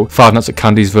Studio, Five Nights at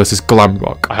Candy's versus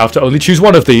Glamrock. I have to only choose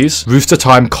one of these. Rooster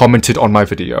Time commented on my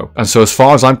video, and so as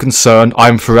far as I'm concerned,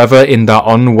 I'm forever in that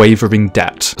unwavering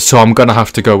debt. So I'm gonna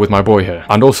have to go with my boy here.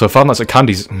 And also, Five Nights at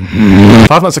Candy's...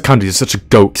 Five Nights at Candy's is such a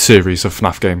GOAT series of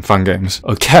FNAF fan games.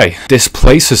 Okay. This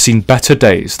place has seen better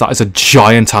days. That is a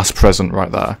giant-ass present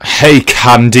right there. Hey,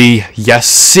 Candy. Yes,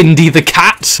 Cindy the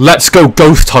cat. Let's go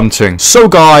ghost hunting. So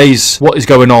guys, what is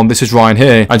going on? This is Ryan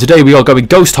here, and today we are going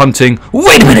ghost hunting.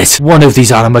 Wait a minute! One of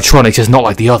these animatronics is not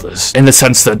like the others, in the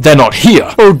sense that they're not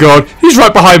here. Oh god, he's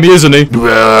right behind me, isn't he?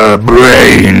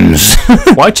 Brains.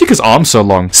 Why are Chica's arm so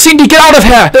long? Cindy, get out of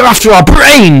here! They're after our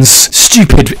brains!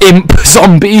 Stupid imp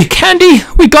zombie. Candy,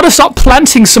 we gotta stop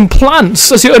planting some plants.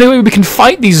 That's the only way we can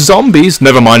fight these zombies.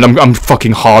 Never mind, I'm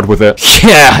fucking hard with it.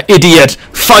 Yeah, idiot.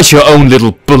 Fight your own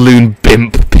little balloon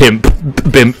bimp.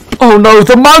 Oh no,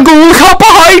 the mangle will come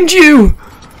behind you!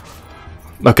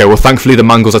 Okay, well thankfully the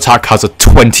mangle's attack has a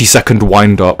 20-second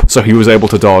wind-up, so he was able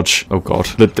to dodge. Oh god.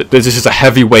 This is a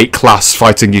heavyweight class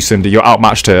fighting you, Cindy. You're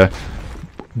outmatched here.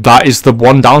 That is the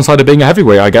one downside of being a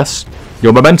heavyweight, I guess.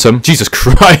 Your momentum. Jesus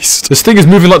Christ. This thing is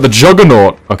moving like the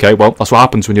Juggernaut. Okay, well, that's what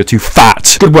happens when you're too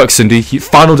fat. Good work, Cindy.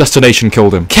 Final Destination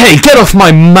killed him. Okay, get off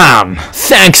my man.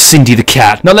 Thanks, Cindy the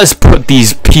cat. Now let's put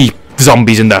these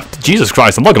zombies in there. Jesus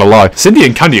Christ, I'm not gonna lie. Cindy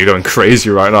and Candy are going crazy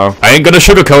right now. I ain't gonna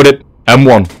sugarcoat it.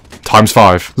 M1 times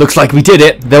 5. Looks like we did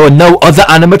it. There were no other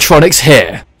animatronics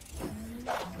here.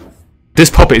 This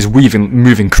puppet is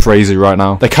moving crazy right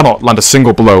now. They cannot land a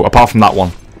single blow apart from that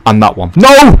one. And that one.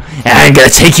 No! I'm gonna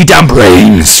take you down,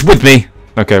 brains! With me.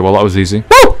 Okay, well, that was easy.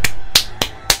 Woo!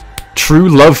 True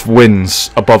love wins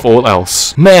above all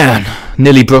else. Man,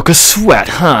 nearly broke a sweat,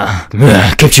 huh?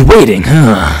 Kept you waiting,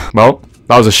 huh? Well,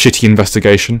 that was a shitty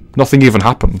investigation. Nothing even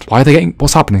happened. Why are they getting...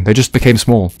 What's happening? They just became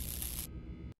small.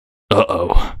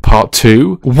 Uh-oh. Part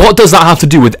 2? What does that have to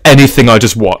do with anything I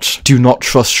just watched? Do not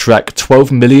trust Shrek.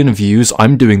 12 million views.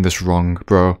 I'm doing this wrong,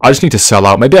 bro. I just need to sell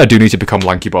out. Maybe I do need to become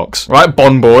Lankybox. Right,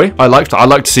 BonBoi. I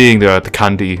liked seeing the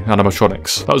Candy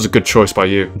animatronics. That was a good choice by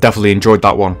you. Definitely enjoyed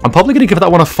that one. I'm probably going to give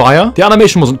that one a fire. The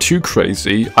animation wasn't too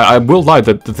crazy. I will lie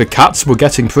that the cats were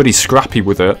getting pretty scrappy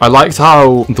with it. I liked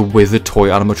how the Withered Toy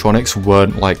animatronics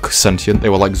weren't like sentient. They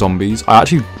were like zombies. I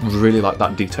actually really like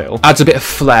that detail. Adds a bit of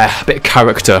flair, a bit of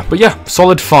character. But yeah,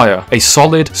 solid fire. A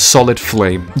solid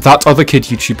flame. That other kid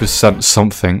YouTuber sent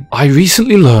something. I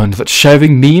recently learned that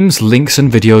sharing memes, links,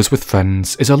 and videos with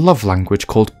friends is a love language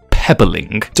called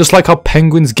pebbling. Just like how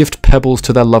penguins gift pebbles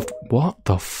to their loved... What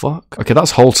the fuck? Okay,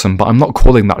 that's wholesome, but I'm not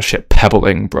calling that shit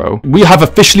pebbling, bro. We have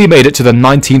officially made it to the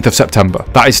 19th of September.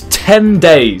 That is 10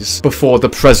 days before the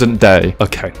present day.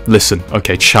 Okay, listen.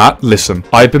 Okay, chat, listen.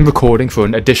 I've been recording for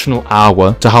an additional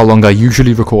hour to how long I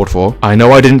usually record for. I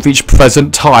know I didn't reach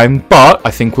present time, but I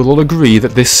think we'll all agree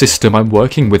that this system I'm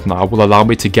working with now will allow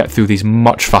me to get through these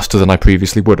much faster than I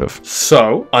previously would have.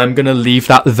 So, I'm gonna leave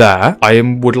that there. I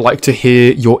would like to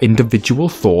hear your individual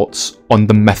thoughts on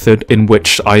the method in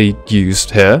which I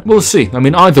used here. We'll see. I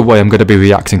mean, either way, I'm going to be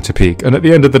reacting to peak. And at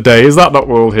the end of the day, is that not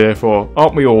what we're all here for?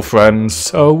 Aren't we all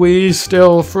friends? Are we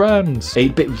still friends?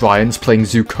 8-bit Ryan's playing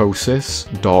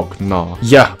Zoocosis? Dog, nah.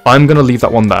 Yeah, I'm going to leave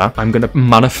that one there. I'm going to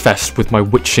manifest with my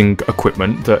witching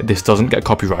equipment that this doesn't get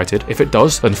copyrighted. If it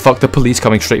does, then fuck the police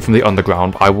coming straight from the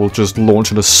underground. I will just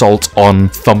launch an assault on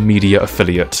Thumb Media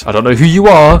affiliate. I don't know who you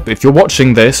are, but if you're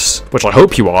watching this, which I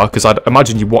hope you are, because I'd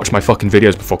imagine you watch my fucking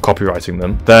videos before copyrighting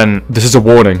them, then this is a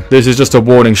warning. This is just a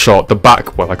warning shot. The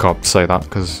back... Well, I can't say that,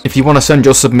 because if you want to send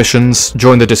your submissions,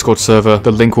 join the Discord server.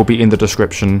 The link will be in the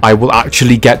description. I will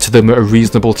actually get to them at a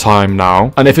reasonable time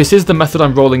now. And if this is the method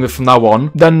I'm rolling with from now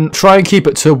on, then try and keep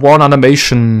it to one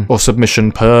animation or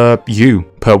submission per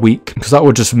week, because that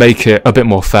would just make it a bit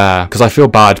more fair, because I feel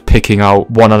bad picking out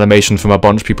one animation from a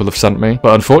bunch people have sent me.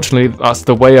 But unfortunately, that's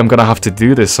the way I'm going to have to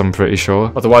do this, I'm pretty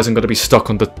sure. Otherwise, I'm going to be stuck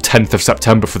on the 10th of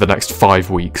September for the next 5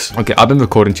 weeks. Okay, I've been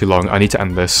recording too long. I need to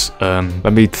end this.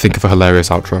 Let me think of a hilarious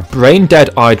outro. Brain Dead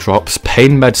Eye Drops,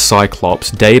 Pain Med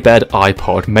Cyclops, Daybed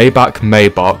iPod, Maybach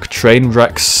Maybach,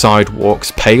 Trainwreck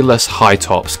Sidewalks, Payless High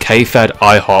Tops, K-Fed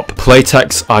IHOP,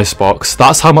 Playtex Icebox.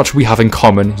 That's how much we have in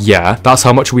common. Yeah, that's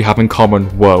how much we have in common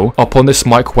whoa. Up on this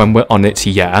mic when we're on it,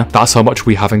 yeah. That's how much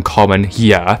we have in common,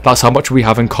 yeah. That's how much we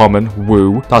have in common,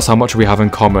 woo. That's how much we have in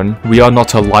common. We are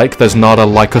not alike, there's not a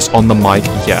like us on the mic,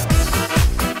 yeah.